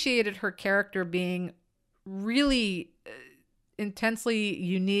appreciated her character being really intensely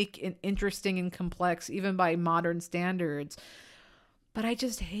unique and interesting and complex, even by modern standards. But I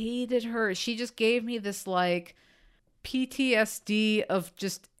just hated her. She just gave me this like PTSD of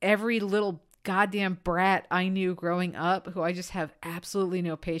just every little goddamn brat I knew growing up who I just have absolutely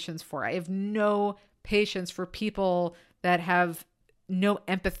no patience for. I have no patience for people that have no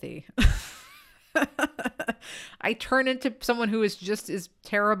empathy. I turn into someone who is just as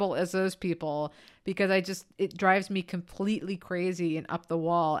terrible as those people because it drives me completely crazy and up the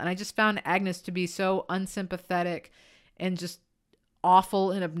wall. And I just found Agnes to be so unsympathetic and just awful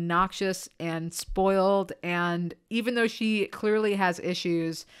and obnoxious and spoiled. And even though she clearly has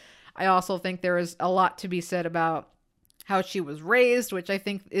issues, I also think there is a lot to be said about how she was raised, which I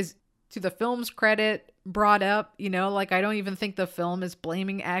think is, to the film's credit, brought up. Like, I don't even think the film is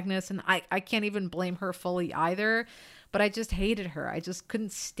blaming Agnes, and I can't even blame her fully either. But I just hated her. I just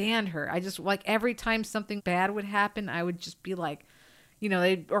couldn't stand her. I just, like, every time something bad would happen, I would just be like,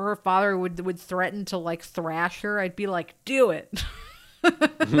 or her father would threaten to like thrash her. I'd be like, do it.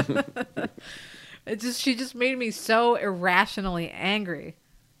 She just made me so irrationally angry.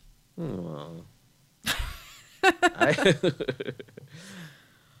 Oh.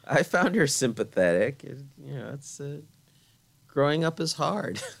 I found her sympathetic. Growing up is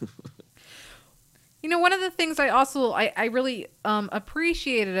hard. One of the things I really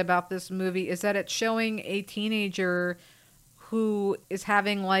appreciated about this movie is that it's showing a teenager who is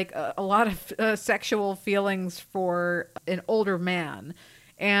having like a lot of sexual feelings for an older man.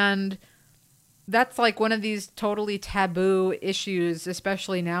 And that's like one of these totally taboo issues,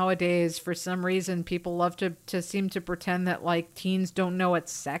 especially nowadays. For some reason, people love to seem to pretend that like teens don't know what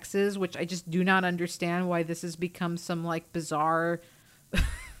sex is, which I just do not understand why this has become some like bizarre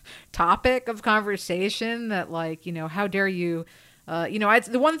topic of conversation that like, how dare you, it's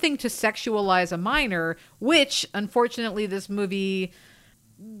the one thing to sexualize a minor, which unfortunately this movie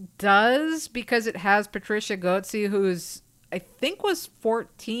does because it has Patricia Goetze, who's I think was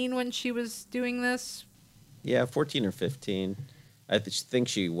 14 when she was doing this. Yeah, 14 or 15. I think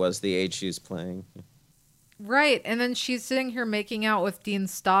she was the age she was playing. Right. And then she's sitting here making out with Dean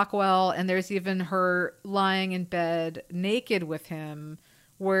Stockwell, and there's even her lying in bed naked with him,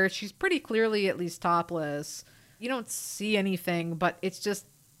 where she's pretty clearly at least topless. You don't see anything, but it's just,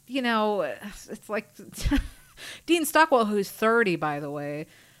 it's like Dean Stockwell, who's 30, by the way,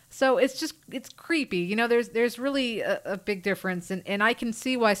 So it's creepy. You know, there's really a big difference. And I can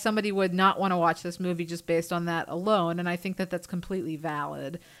see why somebody would not want to watch this movie just based on that alone. And I think that that's completely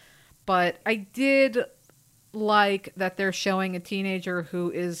valid. But I did like that they're showing a teenager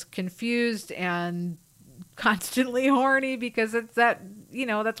who is confused and constantly horny, because it's that, you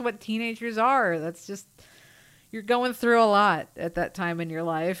know, that's what teenagers are. That's just, you're going through a lot at that time in your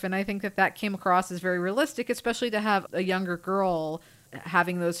life. And I think that that came across as very realistic, especially to have a younger girl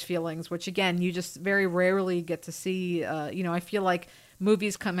having those feelings, which again, you just very rarely get to see. You know, I feel like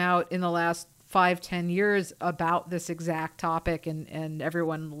movies come out in the last 5-10 years about this exact topic, and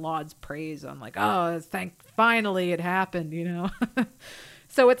everyone lauds praise on like, oh, finally it happened, you know.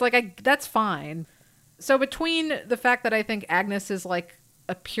 So it's like, that's fine. So between the fact that I think Agnes is like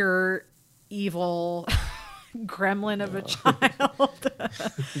a pure evil gremlin of a child,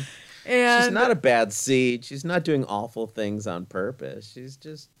 and she's not a bad seed. She's not doing awful things on purpose. She's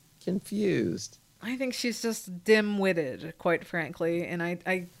just confused. I think she's just dim-witted, quite frankly, and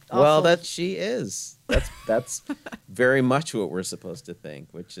I also... Well, that she is. That's very much what we're supposed to think,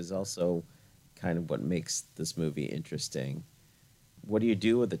 which is also kind of what makes this movie interesting. What do you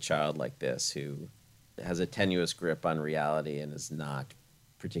do with a child like this who has a tenuous grip on reality and is not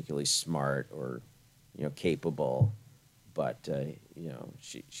particularly smart or, you know, capable, but you know,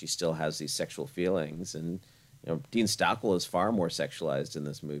 she still has these sexual feelings, and you know, Dean Stockwell is far more sexualized in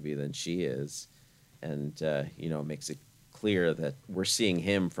this movie than she is. And, you know, makes it clear that we're seeing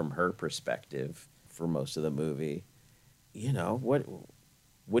him from her perspective for most of the movie. You know, what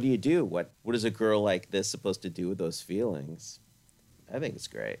do you do? What is a girl like this supposed to do with those feelings? I think it's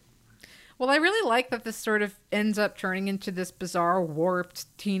great. Well, I really like that this sort of ends up turning into this bizarre,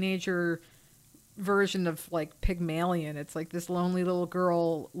 warped teenager version of, like, Pygmalion. It's like this lonely little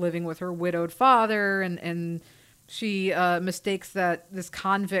girl living with her widowed father, and she mistakes this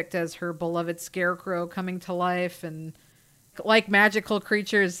convict as her beloved Scarecrow coming to life, and like magical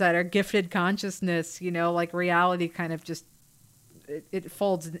creatures that are gifted consciousness, you know, like reality kind of just, it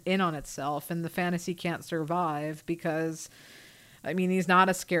folds in on itself, and the fantasy can't survive because, I mean, he's not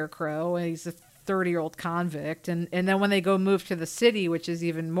a Scarecrow, and he's a 30-year-old convict. And then when they go move to the city, which is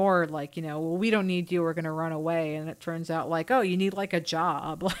even more like, you know, well, we don't need you, we're going to run away. And it turns out like, oh, you need like a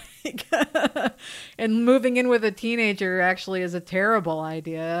job. Like, and moving in with a teenager actually is a terrible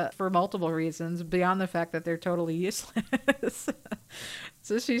idea for multiple reasons, beyond the fact that they're totally useless.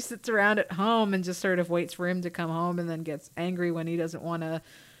 So she sits around at home and just sort of waits for him to come home, and then gets angry when he doesn't want to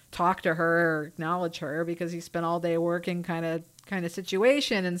talk to her or acknowledge her because he spent all day working kind of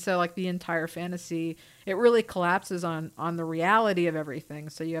situation. And so like the entire fantasy, it really collapses on the reality of everything.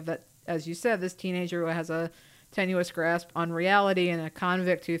 So you have that, as you said, this teenager who has a tenuous grasp on reality, and a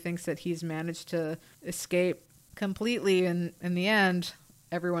convict who thinks that he's managed to escape completely, and in the end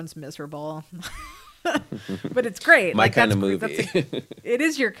everyone's miserable. But it's great. My like, kind of movie. It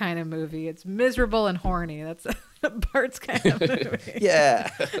is your kind of movie. It's miserable and horny. That's Bart's kind of movie. Yeah.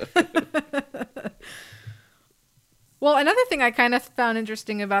 Well, another thing I kind of found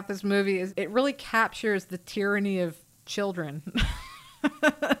interesting about this movie is it really captures the tyranny of children.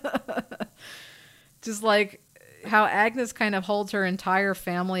 Just like how Agnes kind of holds her entire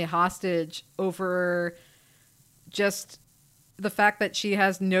family hostage over just the fact that she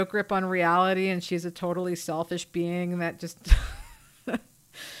has no grip on reality, and she's a totally selfish being that just,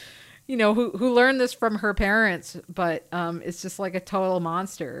 you know, who learned this from her parents, but it's just like a total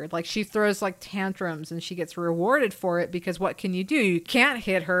monster. Like, she throws like tantrums and she gets rewarded for it, because what can you do? You can't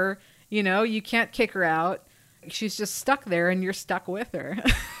hit her, you know, you can't kick her out. She's just stuck there, and you're stuck with her.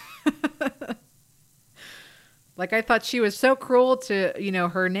 Like, I thought she was so cruel to, you know,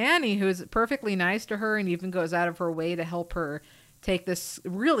 her nanny, who's perfectly nice to her and even goes out of her way to help her take this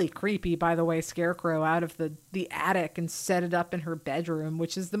really creepy, by the way, Scarecrow out of the attic and set it up in her bedroom,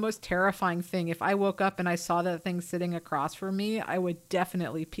 which is the most terrifying thing. If I woke up and I saw that thing sitting across from me, I would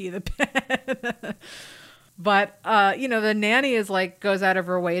definitely pee the bed. But, you know, the nanny is like, goes out of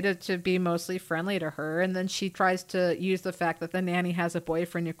her way to be mostly friendly to her. And then she tries to use the fact that the nanny has a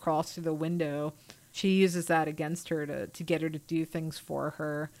boyfriend who crawls through the window. She uses that against her to get her to do things for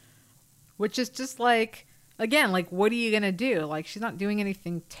her, which is just like, again, like, what are you going to do? Like, she's not doing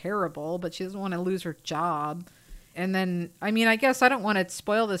anything terrible, but she doesn't want to lose her job. And then, I mean, I guess I don't want to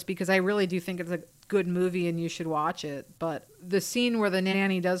spoil this because I really do think it's a good movie and you should watch it. But the scene where the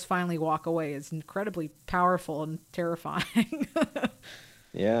nanny does finally walk away is incredibly powerful and terrifying.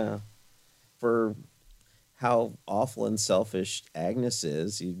 Yeah. For how awful and selfish Agnes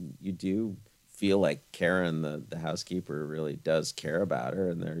is, you do feel like Karen, the housekeeper, really does care about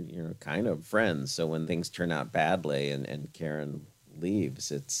her, and they're, you know, kind of friends. So when things turn out badly and Karen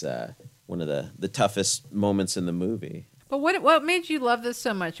leaves. It's one of the toughest moments in the movie. But what made you love this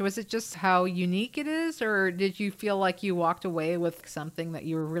so much? Was it just how unique it is, or did you feel like you walked away with something that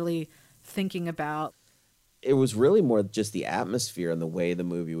you were really thinking about? It was really more just the atmosphere and the way the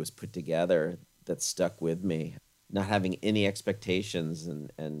movie was put together that stuck with me. Not having any expectations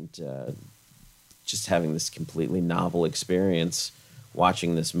and just having this completely novel experience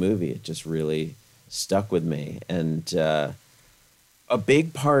watching this movie. It just really stuck with me. And a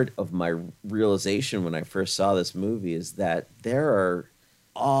big part of my realization when I first saw this movie is that there are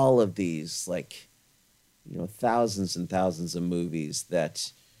all of these, like, thousands and thousands of movies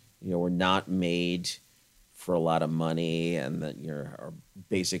that, were not made for a lot of money and that, are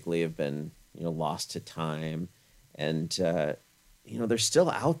basically have been, lost to time. And, they're still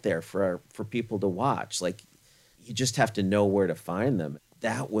out there for people to watch. Like, you just have to know where to find them.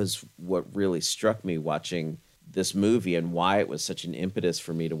 That was what really struck me watching this movie and why it was such an impetus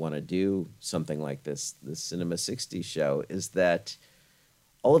for me to want to do something like this Cinema 60 show, is that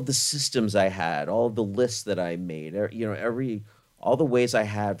all of the systems I had, all of the lists that I made, all the ways I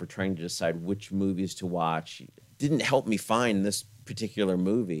had for trying to decide which movies to watch didn't help me find this particular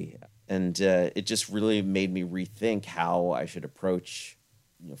movie. And it just really made me rethink how I should approach,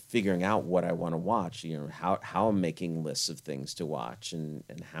 figuring out what I want to watch, how I'm making lists of things to watch and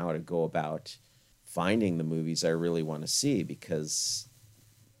how to go about finding the movies I really want to see. Because,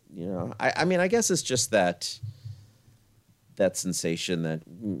 I guess it's just that sensation that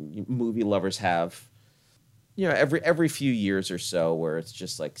movie lovers have, every few years or so, where it's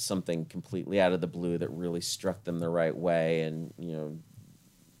just like something completely out of the blue that really struck them the right way, and,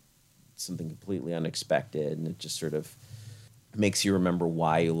 something completely unexpected, and it just sort of makes you remember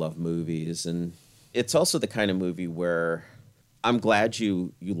why you love movies. And it's also the kind of movie where I'm glad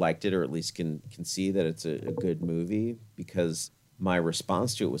you liked it, or at least can see that it's a good movie, because my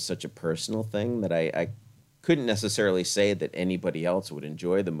response to it was such a personal thing that I couldn't necessarily say that anybody else would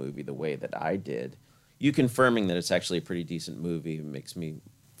enjoy the movie the way that I did. You confirming that it's actually a pretty decent movie makes me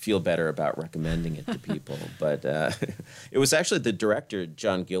feel better about recommending it to people. But it was actually the director,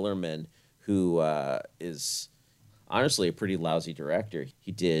 John Gillerman, who is honestly a pretty lousy director.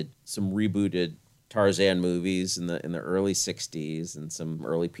 He did some rebooted Tarzan movies in the early 60s and some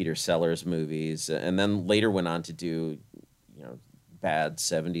early Peter Sellers movies, and then later went on to do bad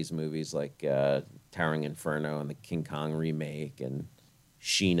 70s movies like Towering Inferno and the King Kong remake and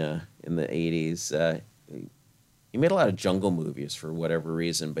Sheena in the 80s. He made a lot of jungle movies for whatever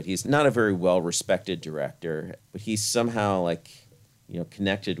reason, but he's not a very well-respected director. But he's somehow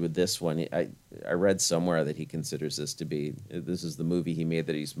connected with this one. I read somewhere that he considers this is the movie he made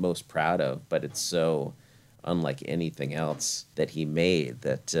that he's most proud of, but it's so unlike anything else that he made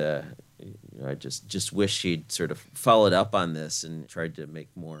that I just wish he'd sort of followed up on this and tried to make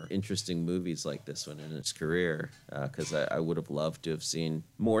more interesting movies like this one in his career, because I would have loved to have seen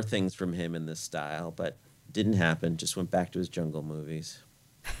more things from him in this style, but didn't happen. Just went back to his jungle movies.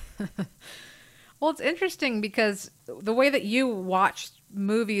 Well, it's interesting because the way that you watch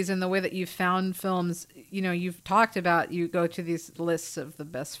movies and the way that you found films, you've talked about, you go to these lists of the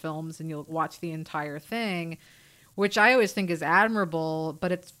best films and you'll watch the entire thing, which I always think is admirable,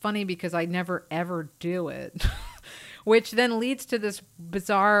 but it's funny because I never ever do it, which then leads to this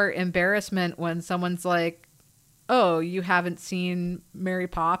bizarre embarrassment when someone's like, oh, you haven't seen Mary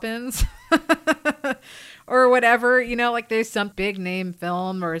Poppins? Or whatever, like there's some big name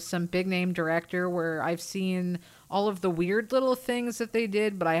film or some big name director where I've seen all of the weird little things that they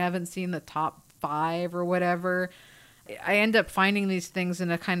did, but I haven't seen the top 5 or whatever. I end up finding these things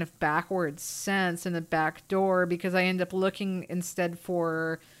in a kind of backwards sense, in the back door, because I end up looking instead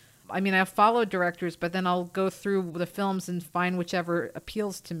for, I follow directors, but then I'll go through the films and find whichever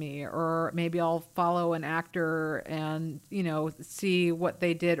appeals to me, or maybe I'll follow an actor and, see what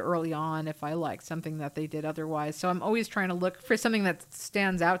they did early on if I like something that they did otherwise. So I'm always trying to look for something that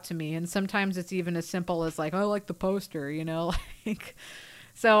stands out to me. And sometimes it's even as simple as like, oh, I like the poster, like...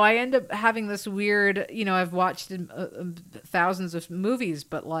 So I end up having this weird, I've watched thousands of movies,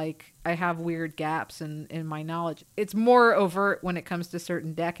 but like I have weird gaps in my knowledge. It's more overt when it comes to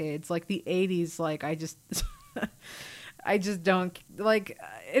certain decades, like the 80s. Like I just don't like.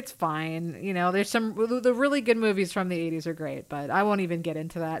 It's fine, There's the really good movies from the 80s are great, but I won't even get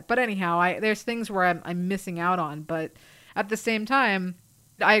into that. But anyhow, there's things where I'm missing out on, but at the same time,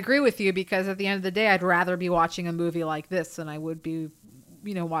 I agree with you, because at the end of the day, I'd rather be watching a movie like this than I would be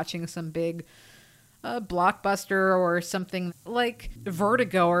watching some big blockbuster or something like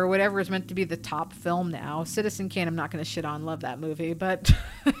Vertigo or whatever is meant to be the top film now. Citizen Kane, I'm not going to shit on. Love that movie, but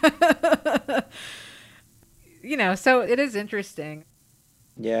so it is interesting.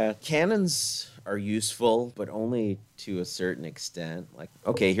 Yeah, canons are useful, but only to a certain extent. Like,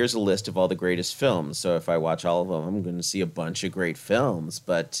 okay, here's a list of all the greatest films. So if I watch all of them, I'm going to see a bunch of great films.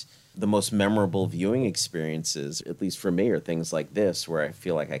 But the most memorable viewing experiences, at least for me, are things like this, where I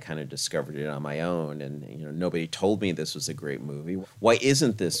feel like I kind of discovered it on my own, and nobody told me this was a great movie. Why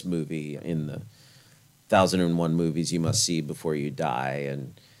isn't this movie in the 1001 movies you must see before you die?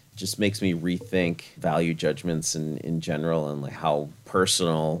 And just makes me rethink value judgments in general, and like how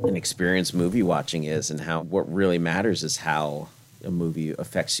personal an experience movie watching is, and how what really matters is how a movie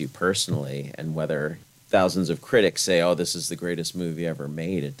affects you personally. And whether thousands of critics say, oh, this is the greatest movie ever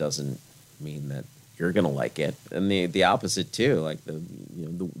made, it doesn't mean that you're gonna like it. And the opposite too, like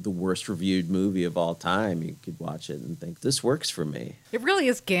the worst reviewed movie of all time, you could watch it and think, this works for me. It really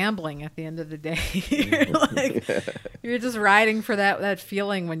is gambling at the end of the day. You're just riding for that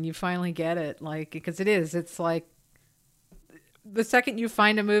feeling when you finally get it, like, because it's like the second you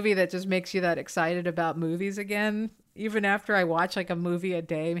find a movie that just makes you that excited about movies again. Even after I watch like a movie a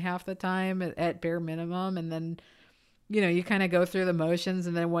day half the time at bare minimum, and then you kind of go through the motions,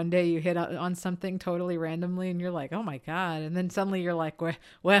 and then one day you hit on something totally randomly and you're like, oh my God. And then suddenly you're like, well,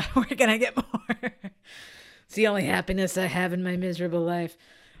 where can I get more? It's the only happiness I have in my miserable life.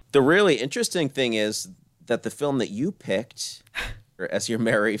 The really interesting thing is that the film that you picked as your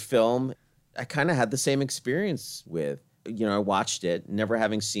Mary film, I kind of had the same experience with. I watched it, never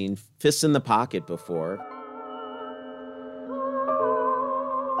having seen Fists in the Pocket before.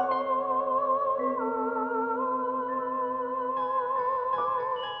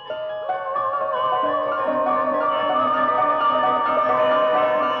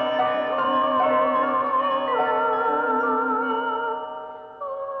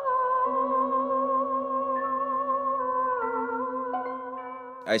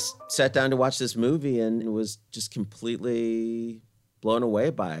 I sat down to watch this movie and was just completely blown away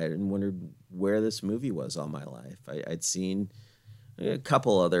by it, and wondered where this movie was all my life. I'd seen a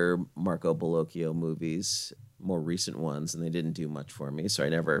couple other Marco Bellocchio movies, more recent ones, and they didn't do much for me. So I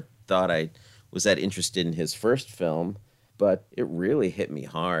never thought I was that interested in his first film, but it really hit me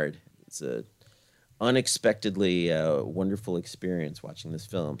hard. It's a unexpectedly wonderful experience watching this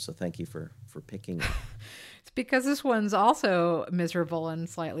film. So thank you for picking it. It's because this one's also miserable and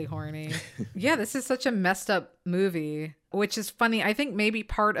slightly horny. Yeah, this is such a messed up movie, which is funny. I think maybe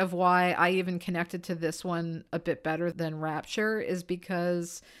part of why I even connected to this one a bit better than Rapture is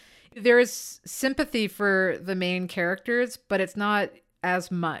because there is sympathy for the main characters, but it's not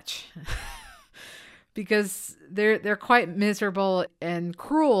as much. Because they're quite miserable and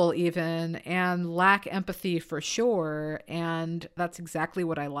cruel even, and lack empathy for sure. And that's exactly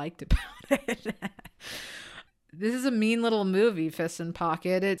what I liked about it. This is a mean little movie, Fists in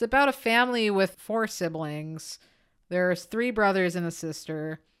Pocket. It's about a family with 4 siblings. There's 3 brothers and a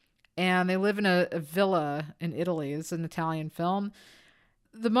sister, and they live in a villa in Italy. It's an Italian film.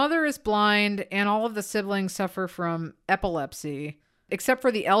 The mother is blind, and all of the siblings suffer from epilepsy, except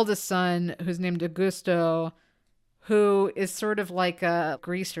for the eldest son, who's named Augusto, who is sort of like a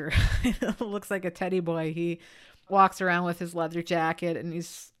greaser. Looks like a teddy boy. He walks around with his leather jacket, and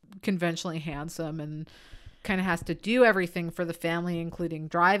he's conventionally handsome and kind of has to do everything for the family, including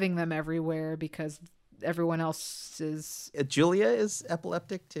driving them everywhere because everyone else is... Julia is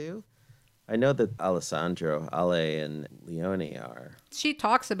epileptic too? I know that Alessandro, Ale, and Leone are. She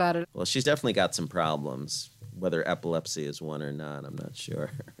talks about it. Well, she's definitely got some problems. Whether epilepsy is one or not, I'm not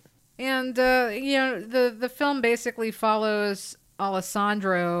sure. And, the film basically follows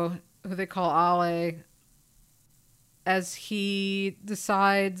Alessandro, who they call Ale, as he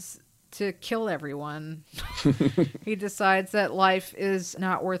decides to kill everyone. He decides that life is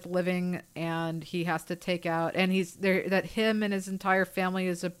not worth living, and he has to take out, and he's there, that him and his entire family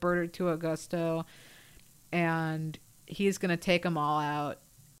is a burden to Augusto, and he's going to take them all out.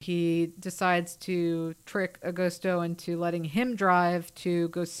 He decides to trick Augusto into letting him drive to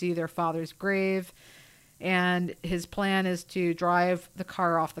go see their father's grave, and his plan is to drive the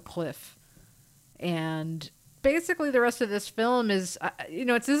car off the cliff. And basically the rest of this film is,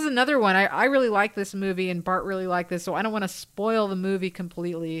 this is another one. I really like this movie, and Bart really liked this, so I don't want to spoil the movie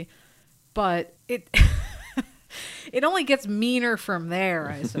completely, but it it only gets meaner from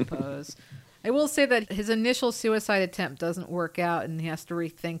there, I suppose. I will say that his initial suicide attempt doesn't work out, and he has to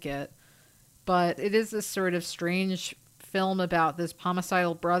rethink it, but it is this sort of strange film about this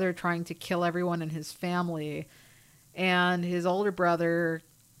homicidal brother trying to kill everyone in his family, and his older brother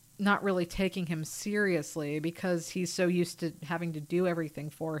not really taking him seriously because he's so used to having to do everything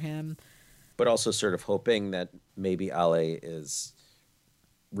for him. But also sort of hoping that maybe Ale is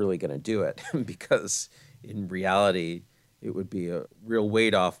really going to do it because in reality, it would be a real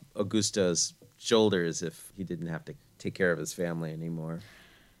weight off Augusto's shoulders if he didn't have to take care of his family anymore.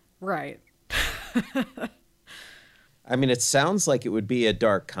 Right. I mean, it sounds like it would be a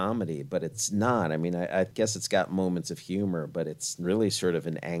dark comedy, but it's not. I mean, I guess it's got moments of humor, but it's really sort of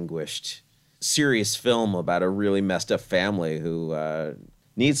an anguished, serious film about a really messed up family who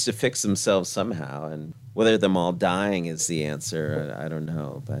needs to fix themselves somehow. And whether them all dying is the answer, I don't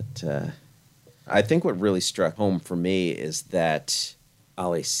know. But I think what really struck home for me is that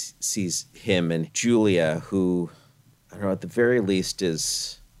Ollie sees him and Julia, who, I don't know, at the very least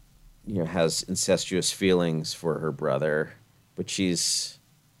is, has incestuous feelings for her brother, but she's,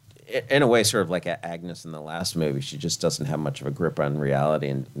 in a way, sort of like Agnes in the last movie. She just doesn't have much of a grip on reality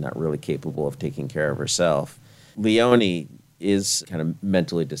and not really capable of taking care of herself. Leone is kind of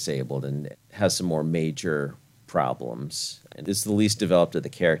mentally disabled and has some more major problems, and is the least developed of the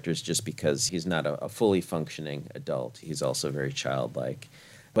characters just because he's not a fully functioning adult. He's also very childlike.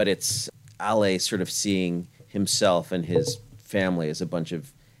 But it's Ale sort of seeing himself and his family as a bunch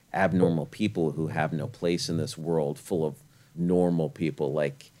of abnormal people who have no place in this world full of normal people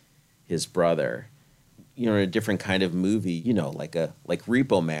like his brother. In a different kind of movie, like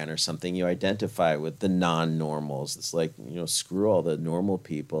Repo Man or something, you identify with the non-normals. It's like, screw all the normal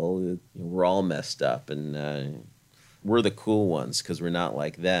people. We're all messed up, and we're the cool ones because we're not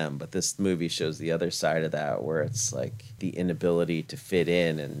like them. But this movie shows the other side of that, where it's like the inability to fit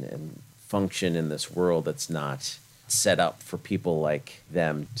in and function in this world that's not set up for people like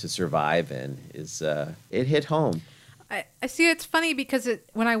them to survive in. It hit home. I see. It's funny because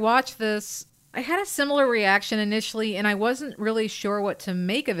when I watched this, I had a similar reaction initially, and I wasn't really sure what to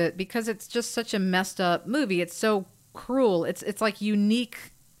make of it because it's just such a messed up movie. It's so cruel. It's like unique,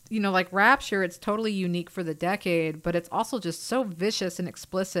 like Rapture. It's totally unique for the decade, but it's also just so vicious and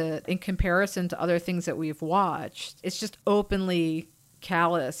explicit in comparison to other things that we've watched. It's just openly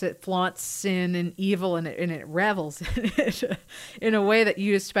callous. It flaunts sin and evil, and it revels in it in a way that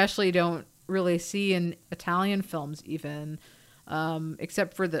you especially don't really see in Italian films even.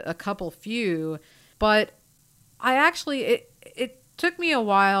 Except for a couple few. But I actually, it took me a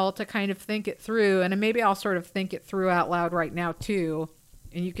while to kind of think it through, and maybe I'll sort of think it through out loud right now too,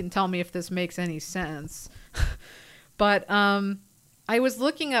 and you can tell me if this makes any sense. But I was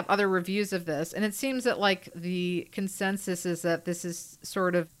looking up other reviews of this, and it seems that like the consensus is that this is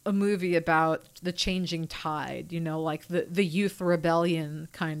sort of a movie about the changing tide, like the youth rebellion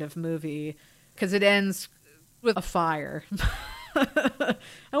kind of movie, because it ends with a fire. I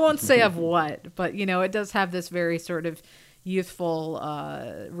won't say of what, but it does have this very sort of youthful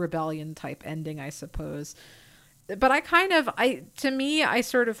rebellion type ending, I suppose. But I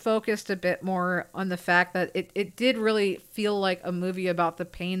sort of focused a bit more on the fact that it did really feel like a movie about the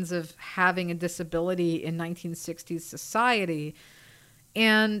pains of having a disability in 1960s society.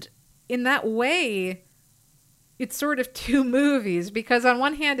 And in that way, it's sort of two movies, because on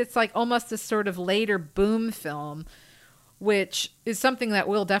one hand, it's like almost this sort of later boom film, which is something that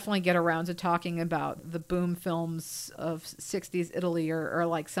we'll definitely get around to talking about. The boom films of 60s Italy are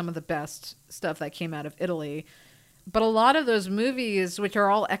like some of the best stuff that came out of Italy. But a lot of those movies, which are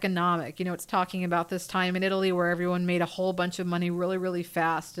all economic, it's talking about this time in Italy where everyone made a whole bunch of money really, really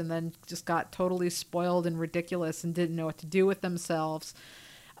fast and then just got totally spoiled and ridiculous and didn't know what to do with themselves.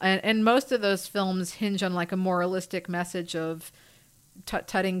 And most of those films hinge on like a moralistic message of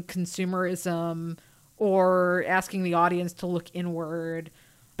tutting consumerism, or asking the audience to look inward.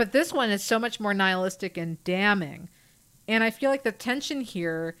 But this one is so much more nihilistic and damning. And I feel like the tension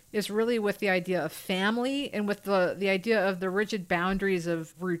here is really with the idea of family and with the idea of the rigid boundaries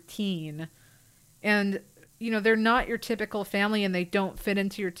of routine. And, they're not your typical family and they don't fit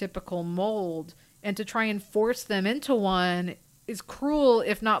into your typical mold. And to try and force them into one is cruel,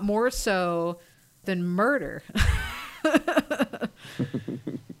 if not more so than murder.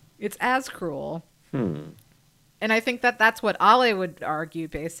 It's as cruel. And I think that that's what Ale would argue,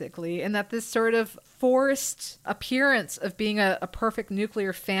 basically, and that this sort of forced appearance of being a perfect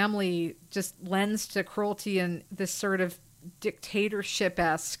nuclear family just lends to cruelty and this sort of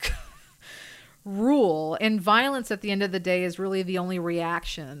dictatorship-esque rule. And violence at the end of the day is really the only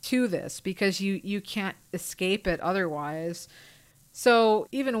reaction to this, because you can't escape it otherwise. So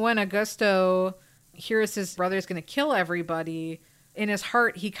even when Augusto hears his brother's going to kill everybody, in his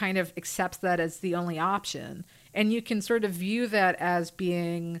heart, he kind of accepts that as the only option. And you can sort of view that as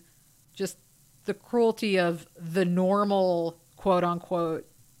being just the cruelty of the normal, quote unquote,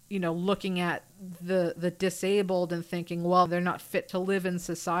 looking at the disabled and thinking, well, they're not fit to live in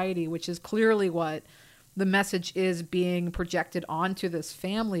society, which is clearly what the message is being projected onto this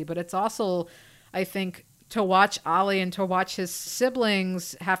family. But it's also, I think, to watch Ollie and to watch his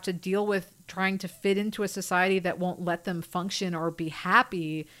siblings have to deal with trying to fit into a society that won't let them function or be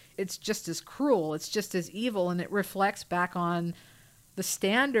happy, it's just as cruel. It's just as evil. And it reflects back on the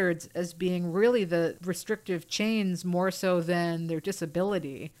standards as being really the restrictive chains more so than their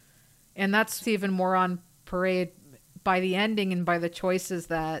disability. And that's even more on parade by the ending and by the choices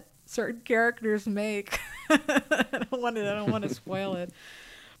that certain characters make. I don't want to spoil it.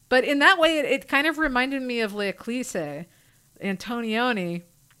 But in that way, it kind of reminded me of L'Eclisse, Antonioni,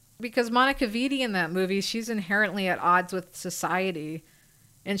 because Monica Vitti in that movie, she's inherently at odds with society.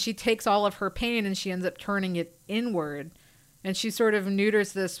 And she takes all of her pain and she ends up turning it inward. And she sort of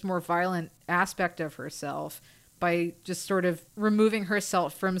neuters this more violent aspect of herself by just sort of removing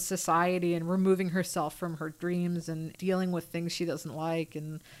herself from society and removing herself from her dreams and dealing with things she doesn't like.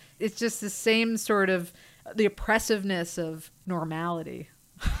 And it's just the same sort of the oppressiveness of normality.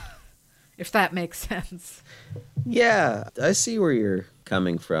 If that makes sense. Yeah, I see where you're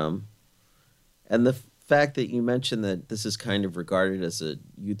coming from. And the fact that you mentioned that this is kind of regarded as a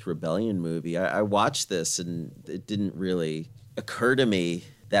youth rebellion movie, I watched this and it didn't really occur to me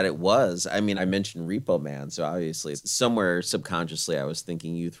that it was. I mean, I mentioned Repo Man, so obviously somewhere subconsciously I was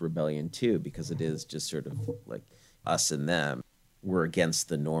thinking youth rebellion too, because it is just sort of like us and them. We're against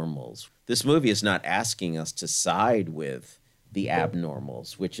the normals. This movie is not asking us to side with the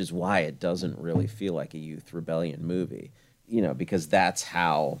abnormals, which is why it doesn't really feel like a youth rebellion movie, you know, because that's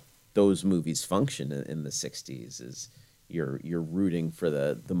how those movies function in the 60s is you're rooting for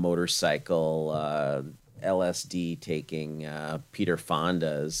the motorcycle, LSD taking Peter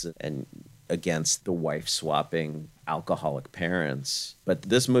Fondas and against the wife swapping alcoholic parents. But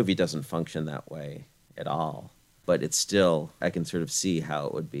this movie doesn't function that way at all. But it's still, I can sort of see how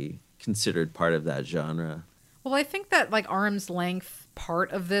it would be considered part of that genre. Well, I think that like arm's length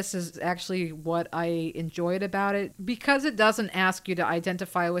part of this is actually what I enjoyed about it. Because it doesn't ask you to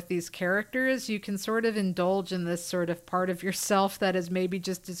identify with these characters, you can sort of indulge in this sort of part of yourself that is maybe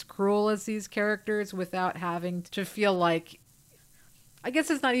just as cruel as these characters without having to feel like, I guess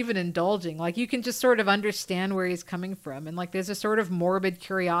it's not even indulging. Like you can just sort of understand where he's coming from. And like there's a sort of morbid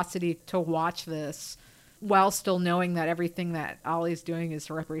curiosity to watch this, while still knowing that everything that Ollie's doing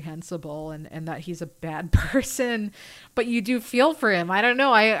is reprehensible and that he's a bad person. But you do feel for him. I don't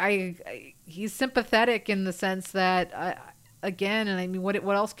know. I he's sympathetic in the sense that, again, and I mean, what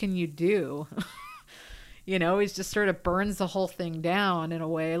else can you do? You know, he's just sort of burns the whole thing down in a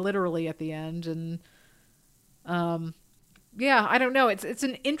way, literally at the end. And, yeah, I don't know. It's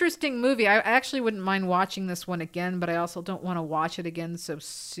an interesting movie. I actually wouldn't mind watching this one again, but I also don't want to watch it again so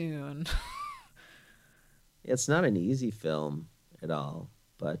soon. It's not an easy film at all,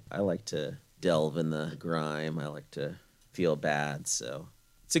 but I like to delve in the grime. I like to feel bad, so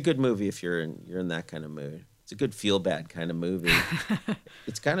it's a good movie if you're in that kind of mood. It's a good feel bad kind of movie.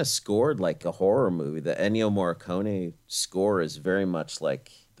 It's kind of scored like a horror movie. The Ennio Morricone score is very much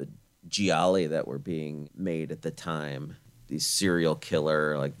like the gialli that were being made at the time. These serial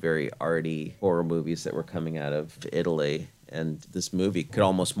killer, like very arty horror movies that were coming out of Italy. And this movie could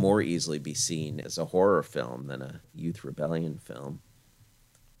almost more easily be seen as a horror film than a youth rebellion film,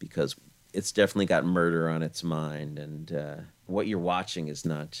 because it's definitely got murder on its mind, and what you're watching is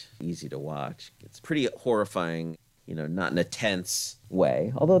not easy to watch. It's pretty horrifying, you know, not in a tense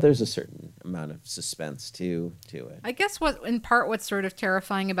way, although there's a certain amount of suspense to it. I guess what's sort of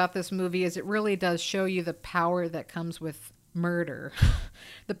terrifying about this movie is it really does show you the power that comes with murder,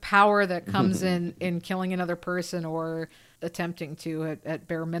 the power that comes in killing another person or attempting to at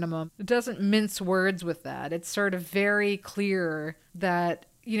bare minimum. It doesn't mince words with that. It's sort of very clear that,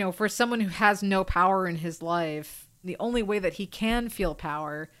 you know, for someone who has no power in his life, the only way that he can feel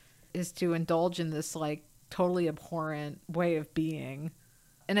power is to indulge in this like totally abhorrent way of being.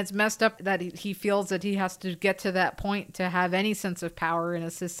 And it's messed up that he feels that he has to get to that point to have any sense of power in a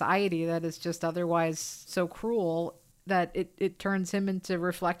society that is just otherwise so cruel that it turns him into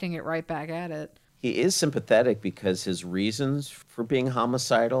reflecting it right back at it. He is sympathetic because his reasons for being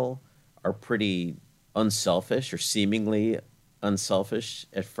homicidal are pretty unselfish or seemingly unselfish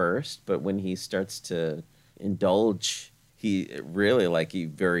at first. But when he starts to indulge, he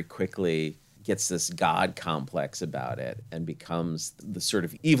very quickly gets this God complex about it and becomes the sort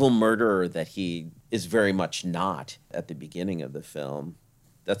of evil murderer that he is very much not at the beginning of the film.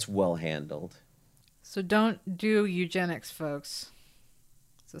 That's well handled. So don't do eugenics, folks.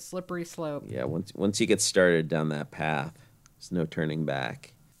 It's a slippery slope. Yeah, once you get started down that path, there's no turning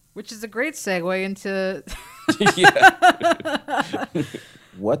back. Which is a great segue into...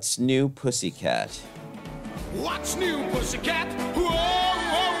 What's New, Pussycat? What's new, Pussycat? Whoa,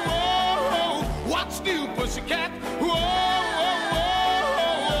 whoa, whoa. What's new, Pussycat? pussycat. Whoa, whoa,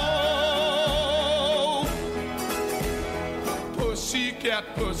 whoa.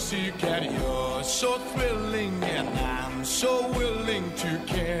 Pussycat, pussycat, you're so thrilling, and I'm so willing to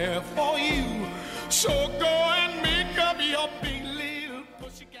care for you. So go and make up your big little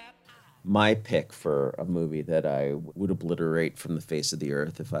pussycat. My pick for a movie that I would obliterate from the face of the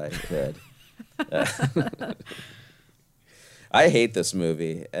earth if I could. I hate this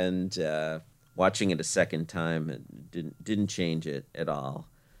movie, and watching it a second time it didn't change it at all.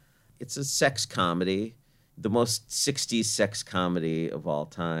 It's a sex comedy, the most 60s sex comedy of all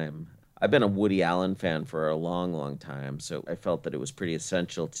time. I've been a Woody Allen fan for a long, long time, so I felt that it was pretty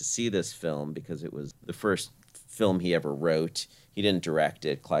essential to see this film because it was the first film he ever wrote. He didn't direct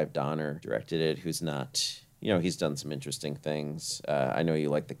it. Clive Donner directed it, who's not, he's done some interesting things. I know you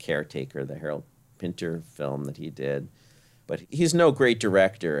like The Caretaker, the Harold Pinter film that he did. But he's no great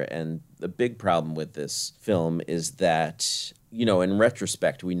director, and the big problem with this film is that, in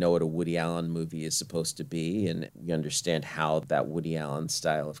retrospect, we know what a Woody Allen movie is supposed to be, and we understand how that Woody Allen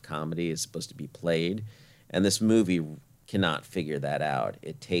style of comedy is supposed to be played. And this movie cannot figure that out.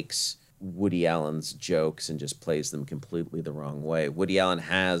 It takes Woody Allen's jokes and just plays them completely the wrong way. Woody Allen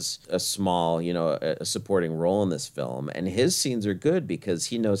has a small, a supporting role in this film, and his scenes are good because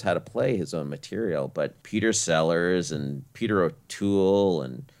he knows how to play his own material. But Peter Sellers and Peter O'Toole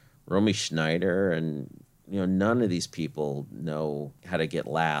and Romy Schneider and, none of these people know how to get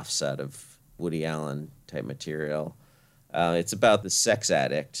laughs out of Woody Allen type material. It's about the sex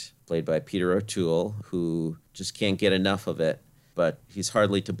addict played by Peter O'Toole who just can't get enough of it. But he's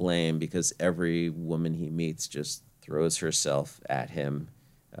hardly to blame because every woman he meets just throws herself at him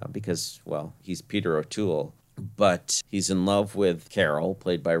because, he's Peter O'Toole. But he's in love with Carol,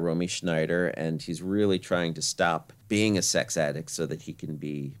 played by Romy Schneider, and he's really trying to stop being a sex addict so that he can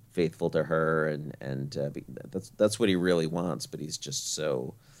be faithful to her, and that's what he really wants. But he's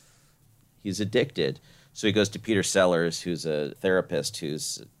addicted. So he goes to Peter Sellers, who's a therapist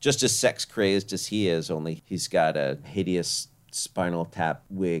who's just as sex crazed as he is, only he's got a hideous Spinal Tap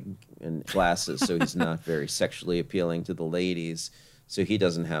wig and glasses, so he's not very sexually appealing to the ladies. So he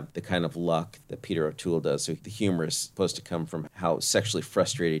doesn't have the kind of luck that Peter O'Toole does. So the humor is supposed to come from how sexually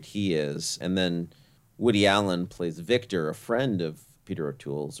frustrated he is. And then Woody Allen plays Victor, a friend of Peter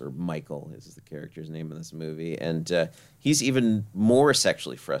O'Toole's, or Michael is the character's name in this movie. And he's even more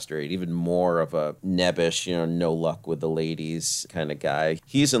sexually frustrated, even more of a nebbish, no luck with the ladies kind of guy.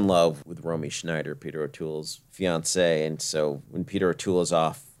 He's in love with Romy Schneider, Peter O'Toole's fiancée. And so when Peter O'Toole is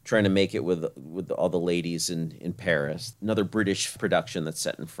off trying to make it with all the ladies in Paris, another British production that's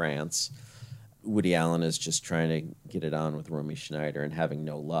set in France, Woody Allen is just trying to get it on with Romy Schneider and having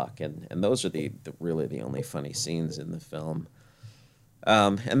no luck. And those are really the only funny scenes in the film.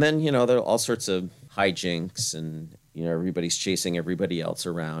 And then, there are all sorts of hijinks and, everybody's chasing everybody else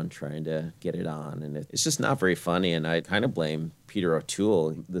around trying to get it on. And it's just not very funny. And I kind of blame Peter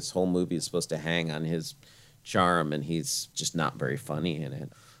O'Toole. This whole movie is supposed to hang on his charm, and he's just not very funny in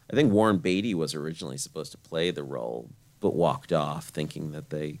it. I think Warren Beatty was originally supposed to play the role, but walked off thinking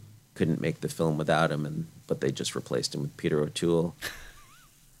that they couldn't make the film without him, but they just replaced him with Peter O'Toole.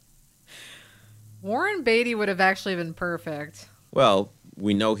 Warren Beatty would have actually been perfect. Well,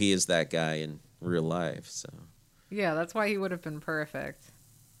 we know he is that guy in real life, so. Yeah, that's why he would have been perfect.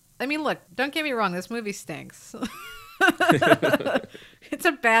 I mean, look, don't get me wrong, this movie stinks. It's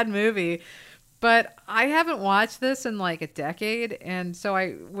a bad movie, but I haven't watched this in like a decade, and so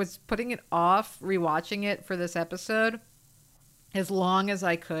I was putting it off rewatching it for this episode as long as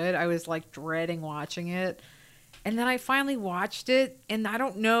I could. I was like dreading watching it, and then I finally watched it, and I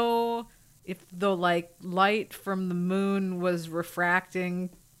don't know if the light from the moon was refracting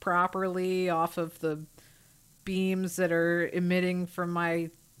properly off of the beams that are emitting from my,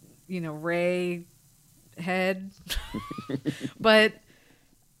 ray head. But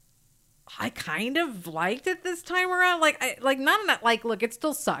I kind of liked it this time around. Look, it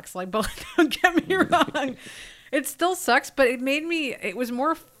still sucks. But don't get me wrong. It still sucks, but it was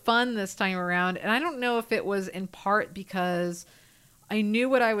more fun this time around. And I don't know if it was in part because I knew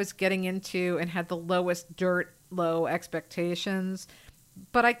what I was getting into and had the lowest low expectations,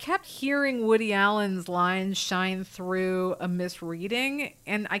 but I kept hearing Woody Allen's lines shine through a misreading,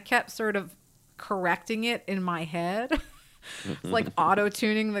 and I kept sort of correcting it in my head, like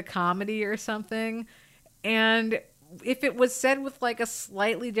auto-tuning the comedy or something. And if it was said with like a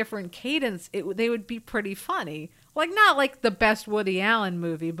slightly different cadence, they would be pretty funny. Not like the best Woody Allen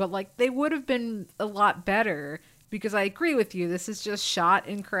movie, but they would have been a lot better. Because I agree with you, this is just shot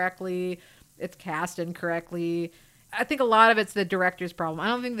incorrectly, it's cast incorrectly, I think a lot of it's the director's problem. I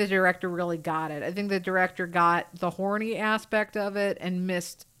don't think the director really got it. I think the director got the horny aspect of it and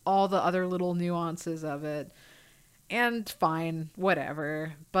missed all the other little nuances of it. And fine,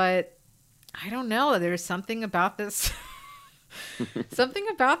 whatever. But I don't know. There's something about this. Something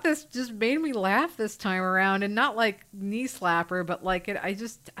about this just made me laugh this time around, and not like knee slapper, but like I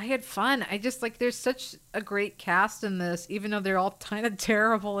had fun. I just like, there's such a great cast in this, even though they're all kind of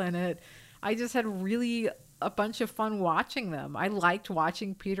terrible in it. I just had really a bunch of fun watching them. I liked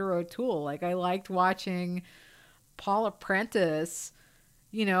watching Peter O'Toole. Like, I liked watching Paula Prentice.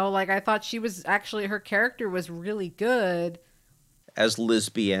 You know, like, I thought she was actually, her character was really good. As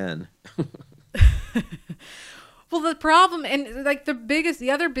lesbian. Well, the problem, and like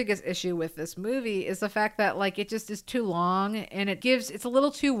the other biggest issue with this movie is the fact that like it just is too long, and it's a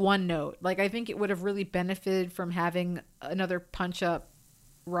little too one note. Like, I think it would have really benefited from having another punch up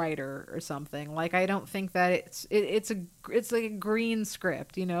writer or something. Like, I don't think that it's like a green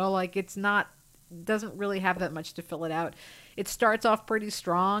script, you know, like doesn't really have that much to fill it out. It starts off pretty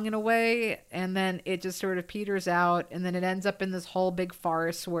strong in a way, and then it just sort of peters out, and then it ends up in this whole big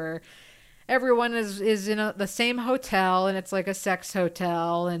farce where everyone is in the same hotel, and it's like a sex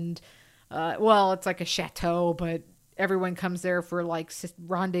hotel, and well, it's like a chateau, but everyone comes there for like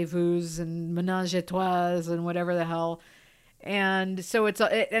rendezvous and menage a trois and whatever the hell. And so it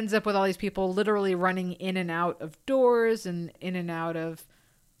ends up with all these people literally running in and out of doors and in and out of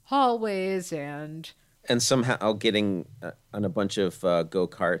hallways, and somehow getting on a bunch of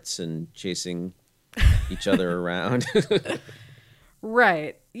go-karts and chasing each other around.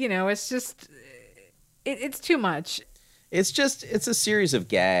 Right. You know, it's just, it's too much. It's a series of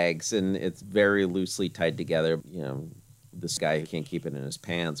gags, and it's very loosely tied together. You know, this guy can't keep it in his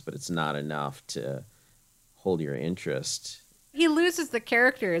pants, but it's not enough to hold your interest. He loses the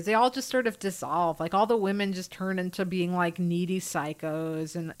characters. They all just sort of dissolve. Like, all the women just turn into being like needy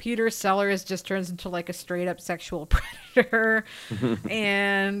psychos, and Peter Sellers just turns into like a straight up sexual predator.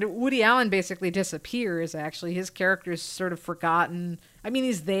 And Woody Allen basically disappears, actually. His character's sort of forgotten. I mean,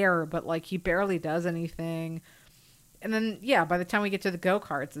 he's there, but like he barely does anything. And then, yeah, by the time we get to the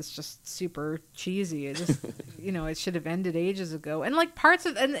go-karts, it's just super cheesy. It just, you know, it should have ended ages ago. And like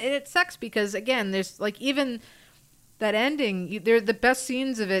and it sucks because, again, there's like, even that ending, the best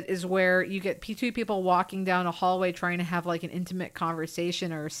scenes of it is where you get two people walking down a hallway trying to have like an intimate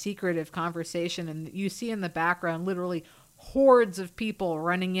conversation or a secretive conversation, and you see in the background literally hordes of people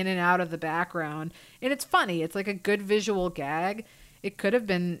running in and out of the background, and it's funny. It's like a good visual gag. It could have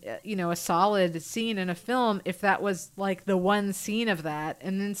been, you know, a solid scene in a film if that was like the one scene of that,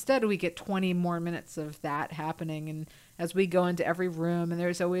 and instead we get 20 more minutes of that happening, and as we go into every room, and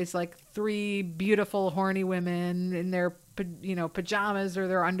there's always like 3 beautiful horny women in their, you know, pajamas or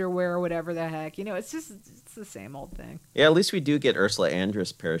their underwear or whatever the heck. You know, it's the same old thing. Yeah, at least we do get Ursula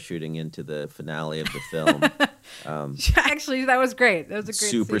Andress parachuting into the finale of the film. Actually, that was great. That was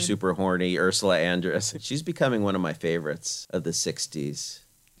a great super horny Ursula Andress. She's becoming one of my favorites of the 60s.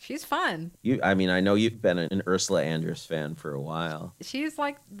 She's fun. I mean, I know you've been an Ursula Andress fan for a while. She's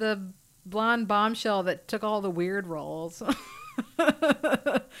like the blonde bombshell that took all the weird roles.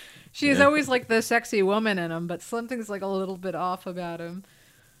 She's always like the sexy woman in them, but something's like a little bit off about him.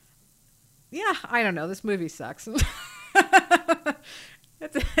 Yeah, I don't know. This movie sucks.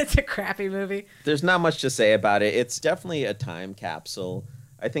 It's a crappy movie. There's not much to say about it. It's definitely a time capsule.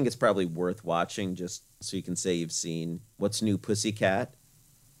 I think it's probably worth watching just so you can say you've seen What's New, Pussycat.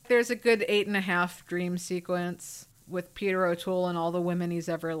 There's a good 8.5 dream sequence with Peter O'Toole and all the women he's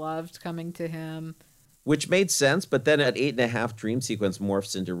ever loved coming to him. Which made sense, but then at 8.5 dream sequence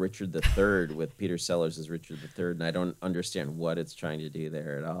morphs into Richard III with Peter Sellers as Richard III, and I don't understand what it's trying to do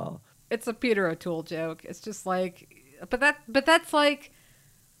there at all. It's a Peter O'Toole joke. It's just like, but that's like,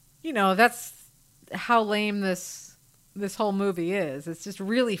 you know, that's how lame this whole movie is. It's just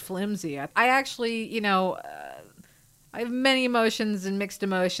really flimsy. I actually, you know, I have many emotions and mixed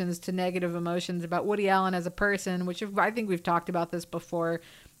emotions to negative emotions about Woody Allen as a person, which I think we've talked about this before.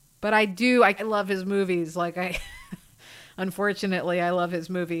 But I love his movies. Like, unfortunately, I love his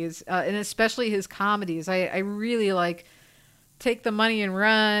movies, and especially his comedies. I really like Take the Money and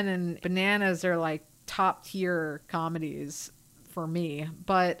Run, and Bananas are like top tier comedies for me.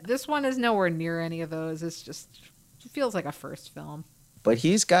 But this one is nowhere near any of those. It feels like a first film. But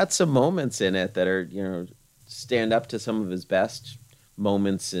he's got some moments in it that are, you know, stand up to some of his best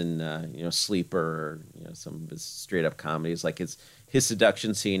moments in, you know, Sleeper, or, you know, some of his straight up comedies, like his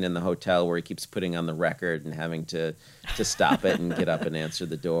seduction scene in the hotel where he keeps putting on the record and having to stop it and get up and answer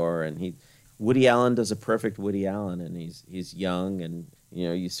the door. And Woody Allen does a perfect Woody Allen, and he's young, and, you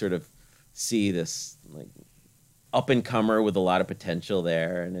know, you sort of see this like up and comer with a lot of potential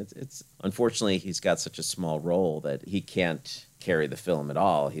there, and it's unfortunately he's got such a small role that he can't carry the film at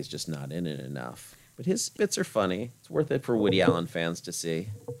all. He's just not in it enough. But his bits are funny. It's worth it for Woody Allen fans to see.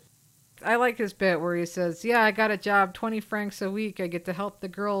 I like his bit where he says, "Yeah, I got a job, 20 francs a week. I get to help the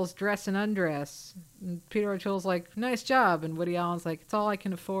girls dress and undress." And Peter O'Toole's like, "Nice job," and Woody Allen's like, "It's all I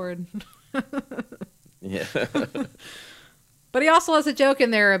can afford." Yeah. But he also has a joke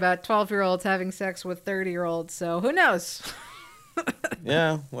in there about 12-year-olds having sex with 30-year-olds, so who knows?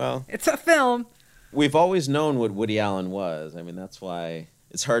 Yeah, well. It's a film. We've always known what Woody Allen was. I mean, that's why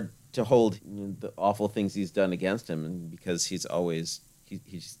it's hard to hold the awful things he's done against him, because he's always,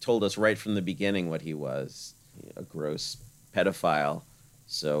 he's told us right from the beginning what he was, a gross pedophile.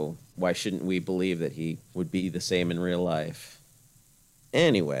 So why shouldn't we believe that he would be the same in real life?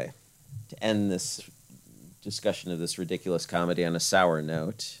 Anyway, to end this discussion of this ridiculous comedy on a sour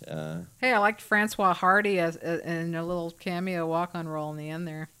note. Hey, I liked Francois Hardy as in a little cameo walk-on role in the end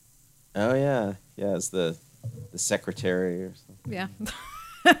there. Oh, yeah. Yeah, as the secretary or something. Yeah.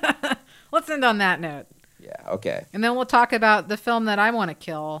 Let's end on that note. Yeah, okay. And then we'll talk about the film that I want to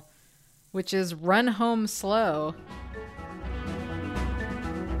kill, which is Run Home Slow.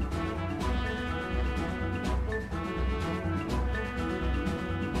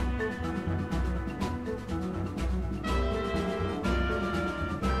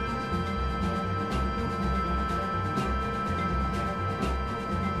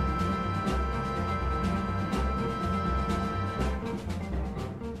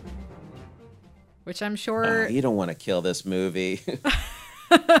 Which I'm sure... you don't want to kill this movie.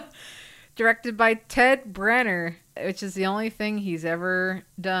 Directed by Ted Brenner, which is the only thing he's ever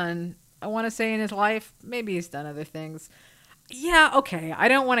done, I want to say, in his life. Maybe he's done other things. Yeah, okay, I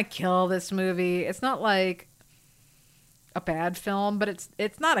don't want to kill this movie. It's not like a bad film, but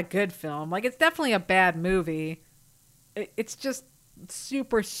it's not a good film. Like, it's definitely a bad movie. It's just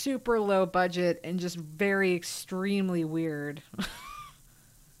super, super low budget and just very extremely weird.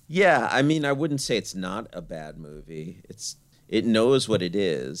 Yeah, I mean, I wouldn't say it's not a bad movie. It knows what it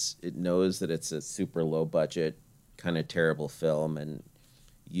is. It knows that it's a super low budget, kind of terrible film, and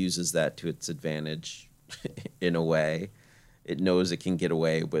uses that to its advantage in a way. It knows it can get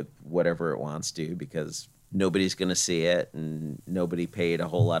away with whatever it wants to because nobody's going to see it and nobody paid a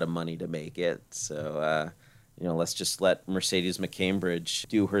whole lot of money to make it. So, let's just let Mercedes McCambridge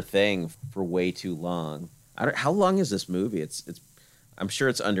do her thing for way too long. How long is this movie? I'm sure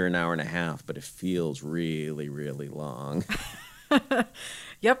it's under an hour and a half, but it feels really, really long.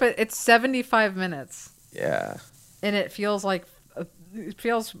 Yep, it's 75 minutes. Yeah. And it feels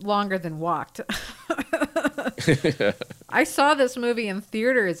longer than Walked. I saw this movie in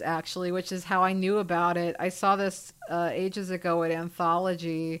theaters, actually, which is how I knew about it. I saw this ages ago at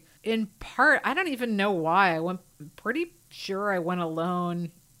Anthology. In part, I don't even know why. Pretty sure I went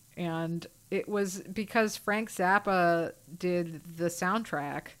alone, and it was because Frank Zappa did the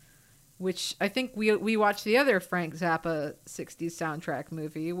soundtrack, which I think we watched the other Frank Zappa 60s soundtrack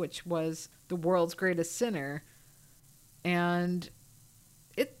movie, which was The World's Greatest Sinner. And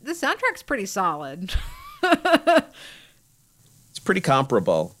the soundtrack's pretty solid. It's pretty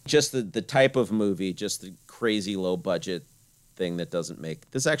comparable. Just the type of movie, just the crazy low budget thing that doesn't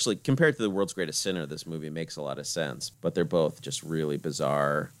make... This actually, compared to The World's Greatest Sinner, this movie makes a lot of sense. But they're both just really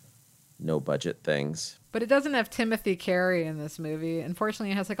bizarre, no-budget things. But it doesn't have Timothy Carey in this movie.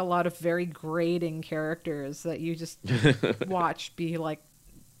 Unfortunately, it has a lot of very grating characters that you just watch be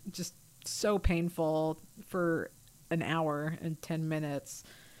just so painful for an hour and 10 minutes.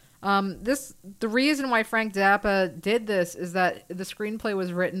 The reason why Frank Zappa did this is that the screenplay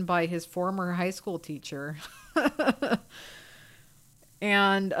was written by his former high school teacher.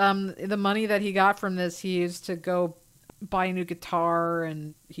 And the money that he got from this, he used to go buy a new guitar,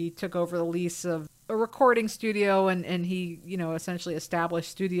 and he took over the lease of a recording studio, and he, essentially established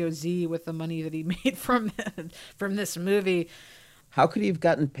Studio Z with the money that he made from this movie. How could he have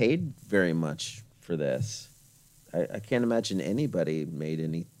gotten paid very much for this? I can't imagine anybody made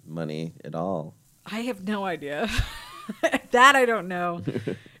any money at all. I have no idea. That I don't know.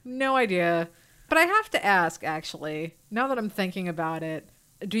 No idea. But I have to ask, actually, now that I'm thinking about it,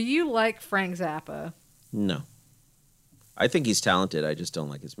 do you like Frank Zappa? No. I think he's talented. I just don't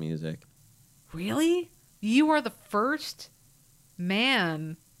like his music. Really? You are the first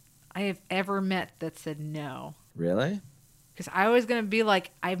man I have ever met that said no. Really? Because I was going to be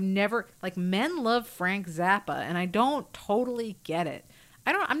men love Frank Zappa, and I don't totally get it.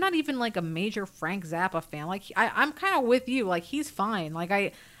 I'm not even a major Frank Zappa fan. I'm kind of with you. He's fine.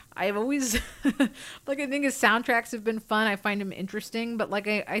 I've always like I think his soundtracks have been fun. I find him interesting, but like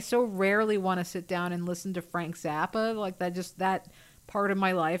I so rarely want to sit down and listen to Frank Zappa. Like that part of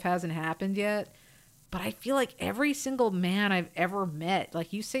my life hasn't happened yet. But I feel like every single man I've ever met,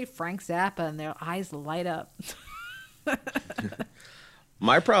 like you say Frank Zappa and their eyes light up.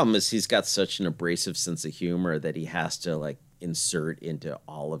 My problem is he's got such an abrasive sense of humor that he has to like insert into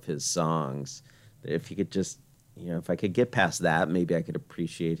all of his songs. If he could just, if I could get past that, maybe I could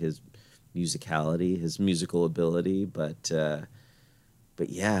appreciate his musicality, his musical ability. But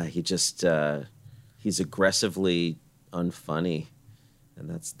yeah, he's aggressively unfunny, and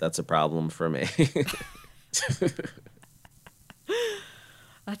that's a problem for me.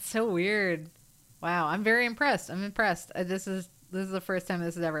 That's so weird. Wow, I'm very impressed. I'm impressed. This is the first time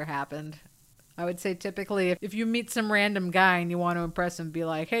this has ever happened. I would say typically if you meet some random guy and you want to impress him, be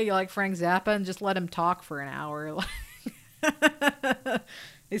like, hey, you like Frank Zappa? And just let him talk for an hour. I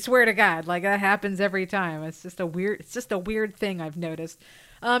swear to God, like that happens every time. It's just a weird thing I've noticed.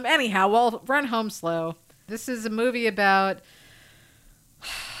 Anyhow, well, Run Home Slow. This is a movie about...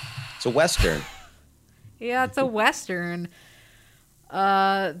 It's a Western. Yeah, it's a Western.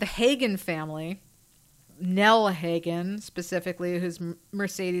 The Hagen family, Nell Hagen specifically, who's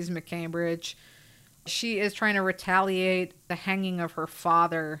Mercedes McCambridge, she is trying to retaliate the hanging of her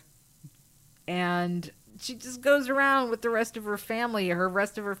father, and she just goes around with the rest of her family. Her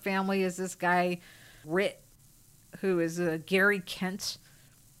rest of her family is this guy, Rit, who is Gary Kent,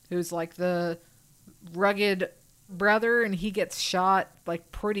 who's like the rugged brother, and he gets shot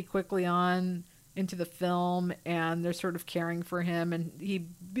like pretty quickly on into the film, and they're sort of caring for him, and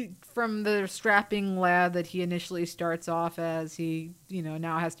from the strapping lad that he initially starts off as, he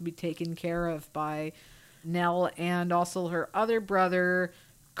now has to be taken care of by Nell and also her other brother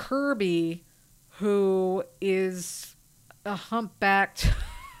Kirby, who is a humpbacked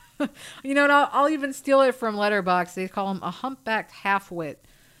I'll even steal it from Letterboxd. They call him a humpbacked halfwit.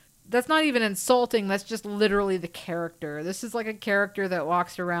 That's not even insulting, that's just literally the character. This is like a character that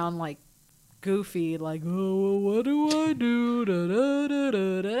walks around like goofy, like, oh, what do I do? Da, da,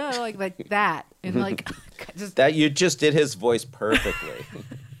 da, da, da, like that, and like just that you just did his voice perfectly.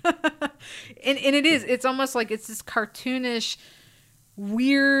 and it's almost like it's this cartoonish,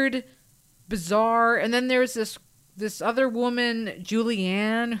 weird, bizarre. And then there's this other woman,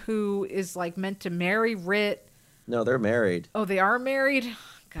 Julianne, who is like meant to marry Rit. No, they're married. Oh, they are married?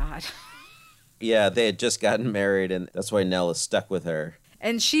 God. Yeah, they had just gotten married, and that's why Nell is stuck with her.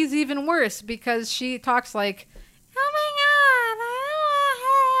 And she's even worse because she talks like, oh my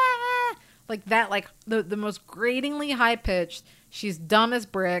God, like that, like the most gratingly high pitched. She's dumb as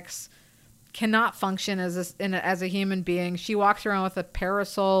bricks, cannot function as a human being. She walks around with a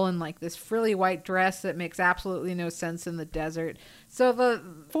parasol and like this frilly white dress that makes absolutely no sense in the desert. So the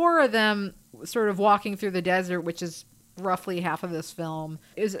four of them sort of walking through the desert, which is roughly half of this film,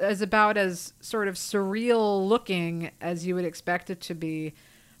 is about as sort of surreal looking as you would expect it to be.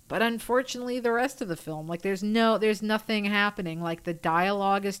 But unfortunately, the rest of the film, like there's nothing happening. Like the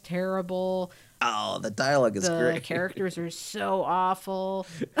dialogue is terrible. Oh, the dialogue is great. The characters are so awful.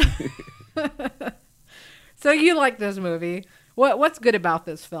 So you like this movie. What's good about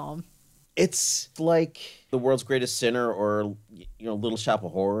this film? It's like The World's Greatest Sinner, or Little Shop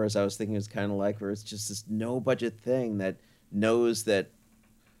of Horrors. I was thinking it's kind of like, where it's just this no budget thing that knows that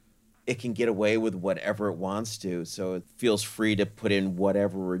it can get away with whatever it wants to, so it feels free to put in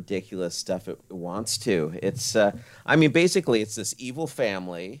whatever ridiculous stuff it wants to. It's basically it's this evil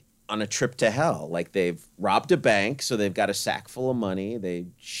family on a trip to hell. Like, they've robbed a bank, so they've got a sack full of money. They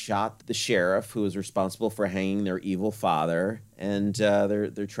shot the sheriff who was responsible for hanging their evil father, and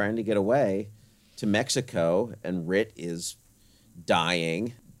they're trying to get away to Mexico, and Rit is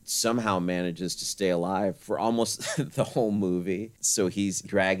dying. Somehow manages to stay alive for almost the whole movie. So he's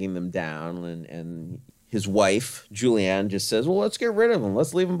dragging them down, and his wife, Julianne, just says, well, let's get rid of him.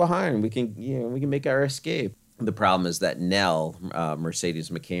 Let's leave him behind. We can make our escape. The problem is that Nell,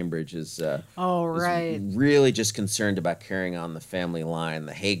 Mercedes McCambridge, is really just concerned about carrying on the family line,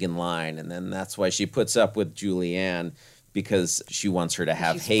 the Hagen line, and then that's why she puts up with Julianne, because she wants her to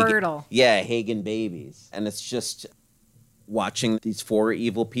have fertile. Hagen babies. And it's just watching these four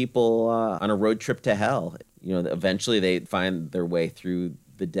evil people on a road trip to hell. Eventually they find their way through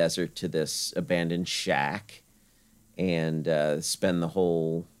the desert to this abandoned shack, and spend the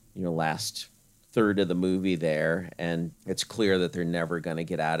whole last third of the movie there, and it's clear that they're never going to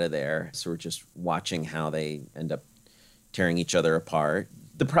get out of there. So we're just watching how they end up tearing each other apart.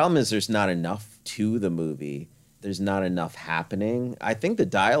 The problem is there's not enough to the movie. There's not enough happening. I think the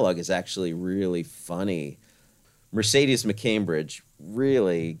dialogue is actually really funny, Mercedes McCambridge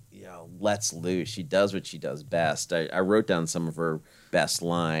really, lets loose. She does what she does best. I wrote down some of her best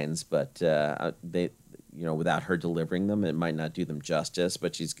lines, but without her delivering them, it might not do them justice.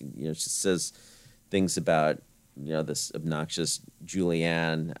 But she says things about, this obnoxious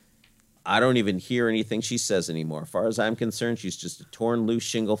Julianne. I don't even hear anything she says anymore. As far as I'm concerned, she's just a torn loose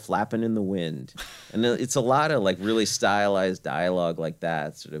shingle flapping in the wind. And it's a lot of like really stylized dialogue like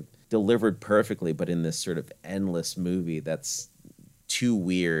that, sort of delivered perfectly, but in this sort of endless movie that's too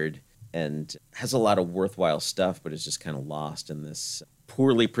weird and has a lot of worthwhile stuff, but is just kind of lost in this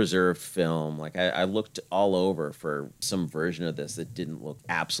poorly preserved film. Like I looked all over for some version of this that didn't look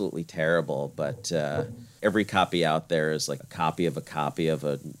absolutely terrible, but every copy out there is like a copy of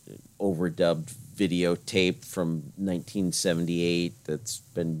an overdubbed videotape from 1978 that's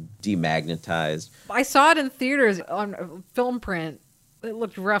been demagnetized. I saw it in theaters on film print. It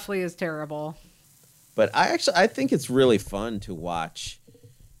looked roughly as terrible. But I think it's really fun to watch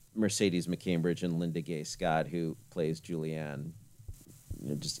Mercedes McCambridge and Linda Gay Scott, who plays Julianne,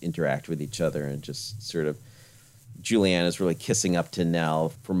 just interact with each other and just sort of. Julianne is really kissing up to Nell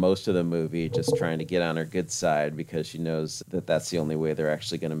for most of the movie, just trying to get on her good side because she knows that that's the only way they're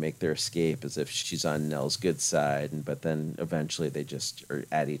actually going to make their escape, is if she's on Nell's good side. But then eventually they just are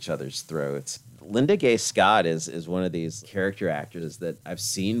at each other's throats. Linda Gay Scott is one of these character actors that I've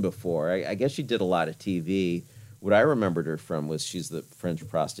seen before. I guess she did a lot of TV. What I remembered her from was she's the French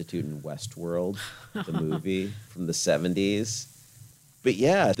prostitute in Westworld, the movie from the 70s. But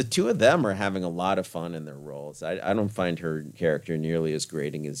yeah, the two of them are having a lot of fun in their roles. I don't find her character nearly as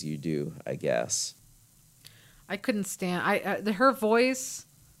grating as you do, I guess. I couldn't stand her voice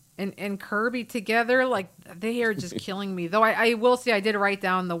and Kirby together, like they are just killing me. Though I will say I did write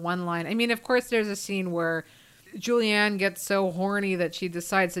down the one line. I mean, of course, there's a scene where Julianne gets so horny that she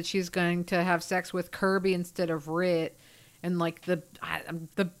decides that she's going to have sex with Kirby instead of Rit. And like the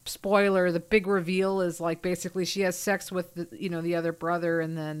spoiler, the big reveal is like basically she has sex with the other brother,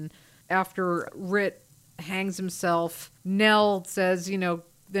 and then after Rit hangs himself, Nell says,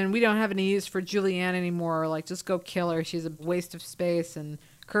 then we don't have any use for Julianne anymore. Like, just go kill her. She's a waste of space. And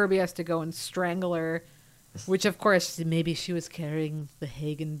Kirby has to go and strangle her, which of course maybe she was carrying the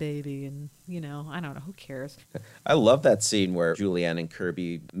Hagen baby, and I don't know, who cares. I love that scene where Julianne and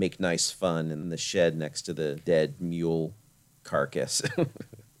Kirby make nice fun in the shed next to the dead mule carcass.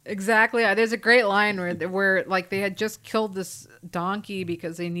 Exactly. There's a great line where like they had just killed this donkey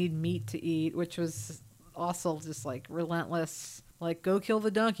because they need meat to eat, which was also just like relentless. Like, go kill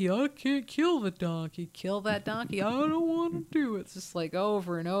the donkey. I can't kill the donkey. Kill that donkey. I don't want to do it. It's just like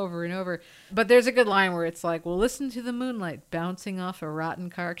over and over and over. But there's a good line where it's like, well, listen to the moonlight bouncing off a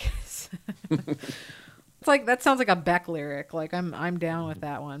rotten carcass. It's like, that sounds like a Beck lyric. Like, I'm down with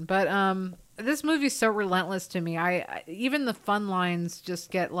that one. But this movie's so relentless to me. I even the fun lines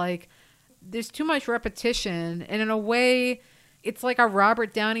just get like, there's too much repetition. And in a way, it's like a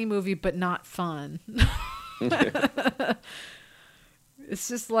Robert Downey movie, but not fun. It's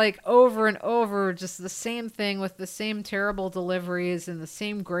just like over and over, just the same thing with the same terrible deliveries and the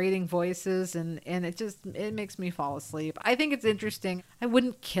same grating voices. And it makes me fall asleep. I think it's interesting. I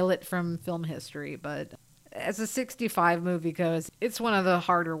wouldn't kill it from film history, but as a 65 movie goes, it's one of the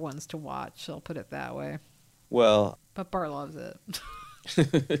harder ones to watch. I'll put it that way. Well, but Bart loves it.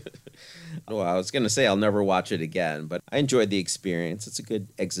 Well, I was going to say I'll never watch it again, but I enjoyed the experience. It's a good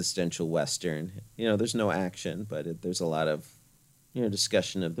existential Western. There's no action, but there's a lot of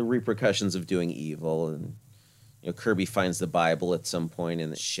discussion of the repercussions of doing evil. And, Kirby finds the Bible at some point in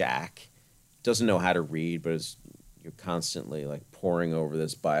the shack. Doesn't know how to read, but is constantly like poring over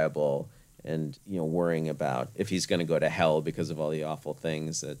this Bible and, worrying about if he's going to go to hell because of all the awful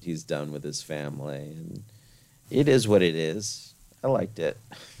things that he's done with his family. And it is what it is. I liked it,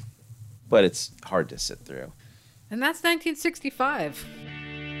 but it's hard to sit through. And that's 1965.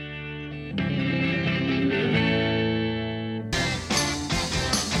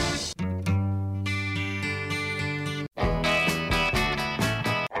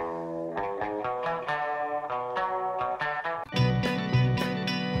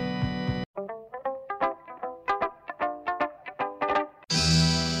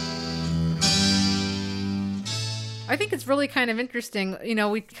 I think it's really kind of interesting.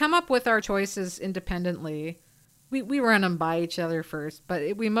 We come up with our choices independently. We run them by each other first,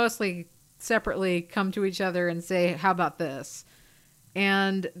 but we mostly separately come to each other and say, how about this?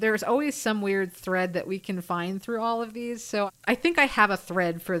 And there's always some weird thread that we can find through all of these. So I think I have a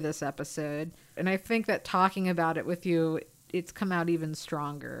thread for this episode. And I think that talking about it with you, it's come out even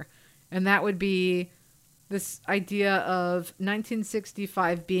stronger. And that would be This idea of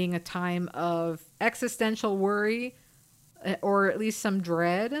 1965 being a time of existential worry, or at least some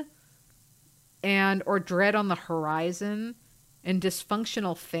dread, or dread on the horizon, and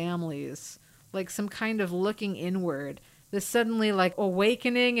dysfunctional families, like some kind of looking inward. This suddenly like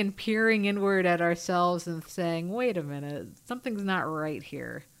awakening and peering inward at ourselves and saying, wait a minute, something's not right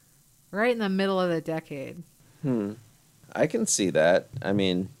here. Right in the middle of the decade. I can see that. I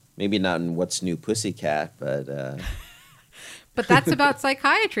mean, maybe not in What's New Pussycat, but... But that's about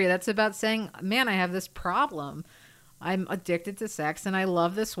psychiatry. That's about saying, man, I have this problem. I'm addicted to sex and I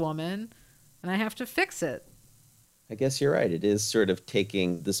love this woman and I have to fix it. I guess you're right. It is sort of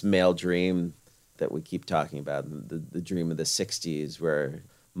taking this male dream that we keep talking about, the dream of the 60s, where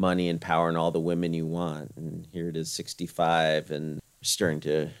money and power and all the women you want. And here it is 65 and starting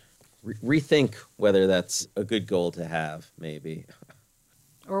to rethink whether that's a good goal to have, maybe.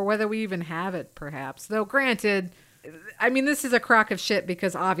 Or whether we even have it, perhaps. Though, granted, I mean, this is a crock of shit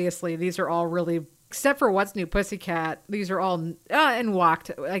because obviously these are all really, except for What's New Pussycat, these are all, and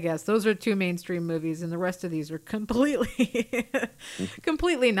Walked, I guess. Those are two mainstream movies, and the rest of these are completely,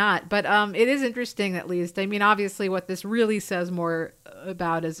 completely not. But it is interesting, at least. I mean, obviously what this really says more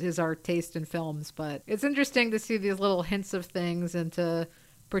about is our taste in films. But it's interesting to see these little hints of things and to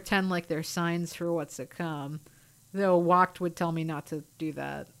pretend like they're signs for what's to come. Though Walked would tell me not to do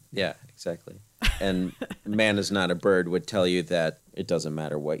that. Yeah, exactly. And Man Is Not a Bird would tell you that it doesn't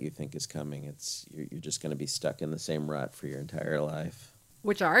matter what you think is coming. You're just going to be stuck in the same rut for your entire life.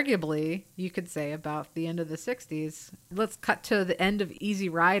 Which arguably you could say about the end of the 60s. Let's cut to the end of Easy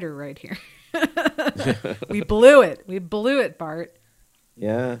Rider right here. We blew it. We blew it, Bart.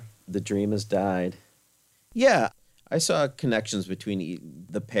 Yeah, the dream has died. Yeah, I saw connections between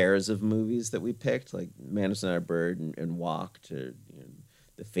the pairs of movies that we picked, like Man Is Not a Bird and Walked, or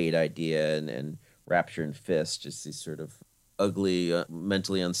The Fate Idea and Rapture and Fist, just these sort of ugly,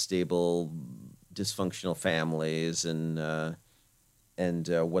 mentally unstable, dysfunctional families, and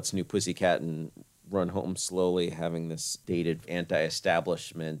What's New Pussycat and Run Home Slowly having this dated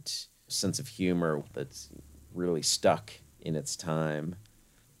anti-establishment sense of humor that's really stuck in its time.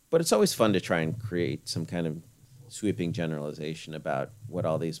 But it's always fun to try and create some kind of sweeping generalization about what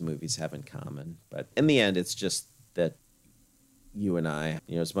all these movies have in common. But in the end, it's just that you and I,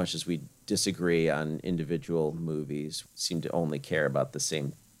 as much as we disagree on individual movies, seem to only care about the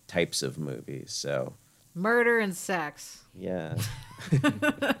same types of movies. So murder and sex. Yeah.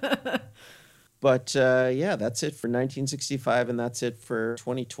 But yeah, that's it for 1965, and that's it for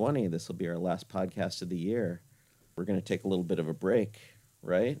 2020. This will be our last podcast of the year. We're going to take a little bit of a break,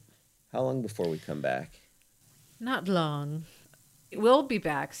 right? How long before we come back? Not long. We'll be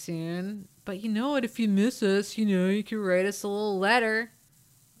back soon. But you know what? If you miss us, you can write us a little letter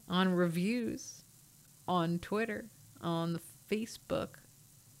on reviews, on Twitter, on the Facebook,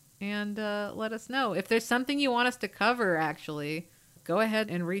 and let us know. If there's something you want us to cover, actually, go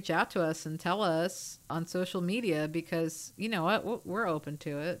ahead and reach out to us and tell us on social media, because you know what? We're open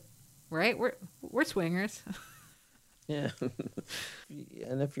to it, right? We're swingers. Yeah.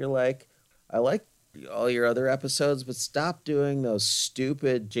 And if you're like, I like all your other episodes, but stop doing those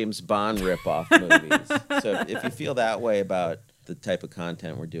stupid James Bond ripoff movies. So if you feel that way about the type of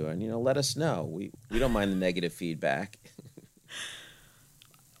content we're doing, let us know. We don't mind the negative feedback.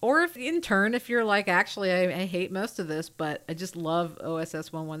 Or if in turn, if you're like, actually, I hate most of this, but I just love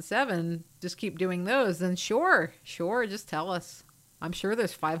OSS 117, just keep doing those, then sure, just tell us. I'm sure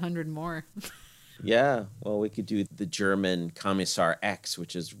there's 500 more. Yeah, well, we could do the German Kommissar X,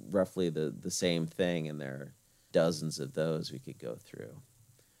 which is roughly the same thing, and there are dozens of those we could go through.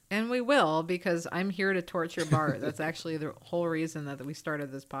 And we will, because I'm here to torture Bart. That's actually the whole reason that we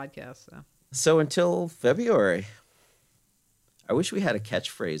started this podcast. So until February, I wish we had a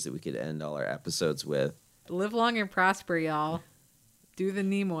catchphrase that we could end all our episodes with. Live long and prosper, y'all. Do the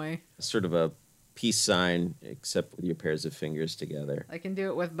Nimoy. Sort of a peace sign, except with your pairs of fingers together. I can do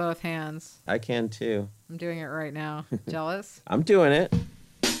it with both hands. I can too. I'm doing it right now. Jealous? I'm doing it.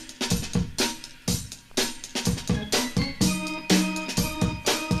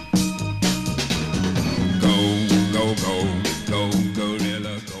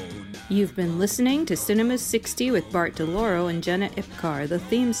 You've been listening to Cinema 60 with Bart DeLoro and Jenna Ipcar. The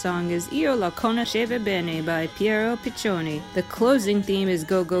theme song is Io la conoscevo bene by Piero Piccioni. The closing theme is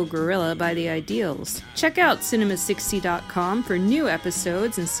Go Go Gorilla by The Ideals. Check out cinema60.com for new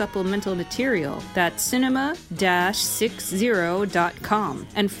episodes and supplemental material. That's cinema-60.com.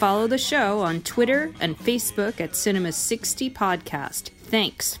 And follow the show on Twitter and Facebook at Cinema 60 Podcast.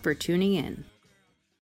 Thanks for tuning in.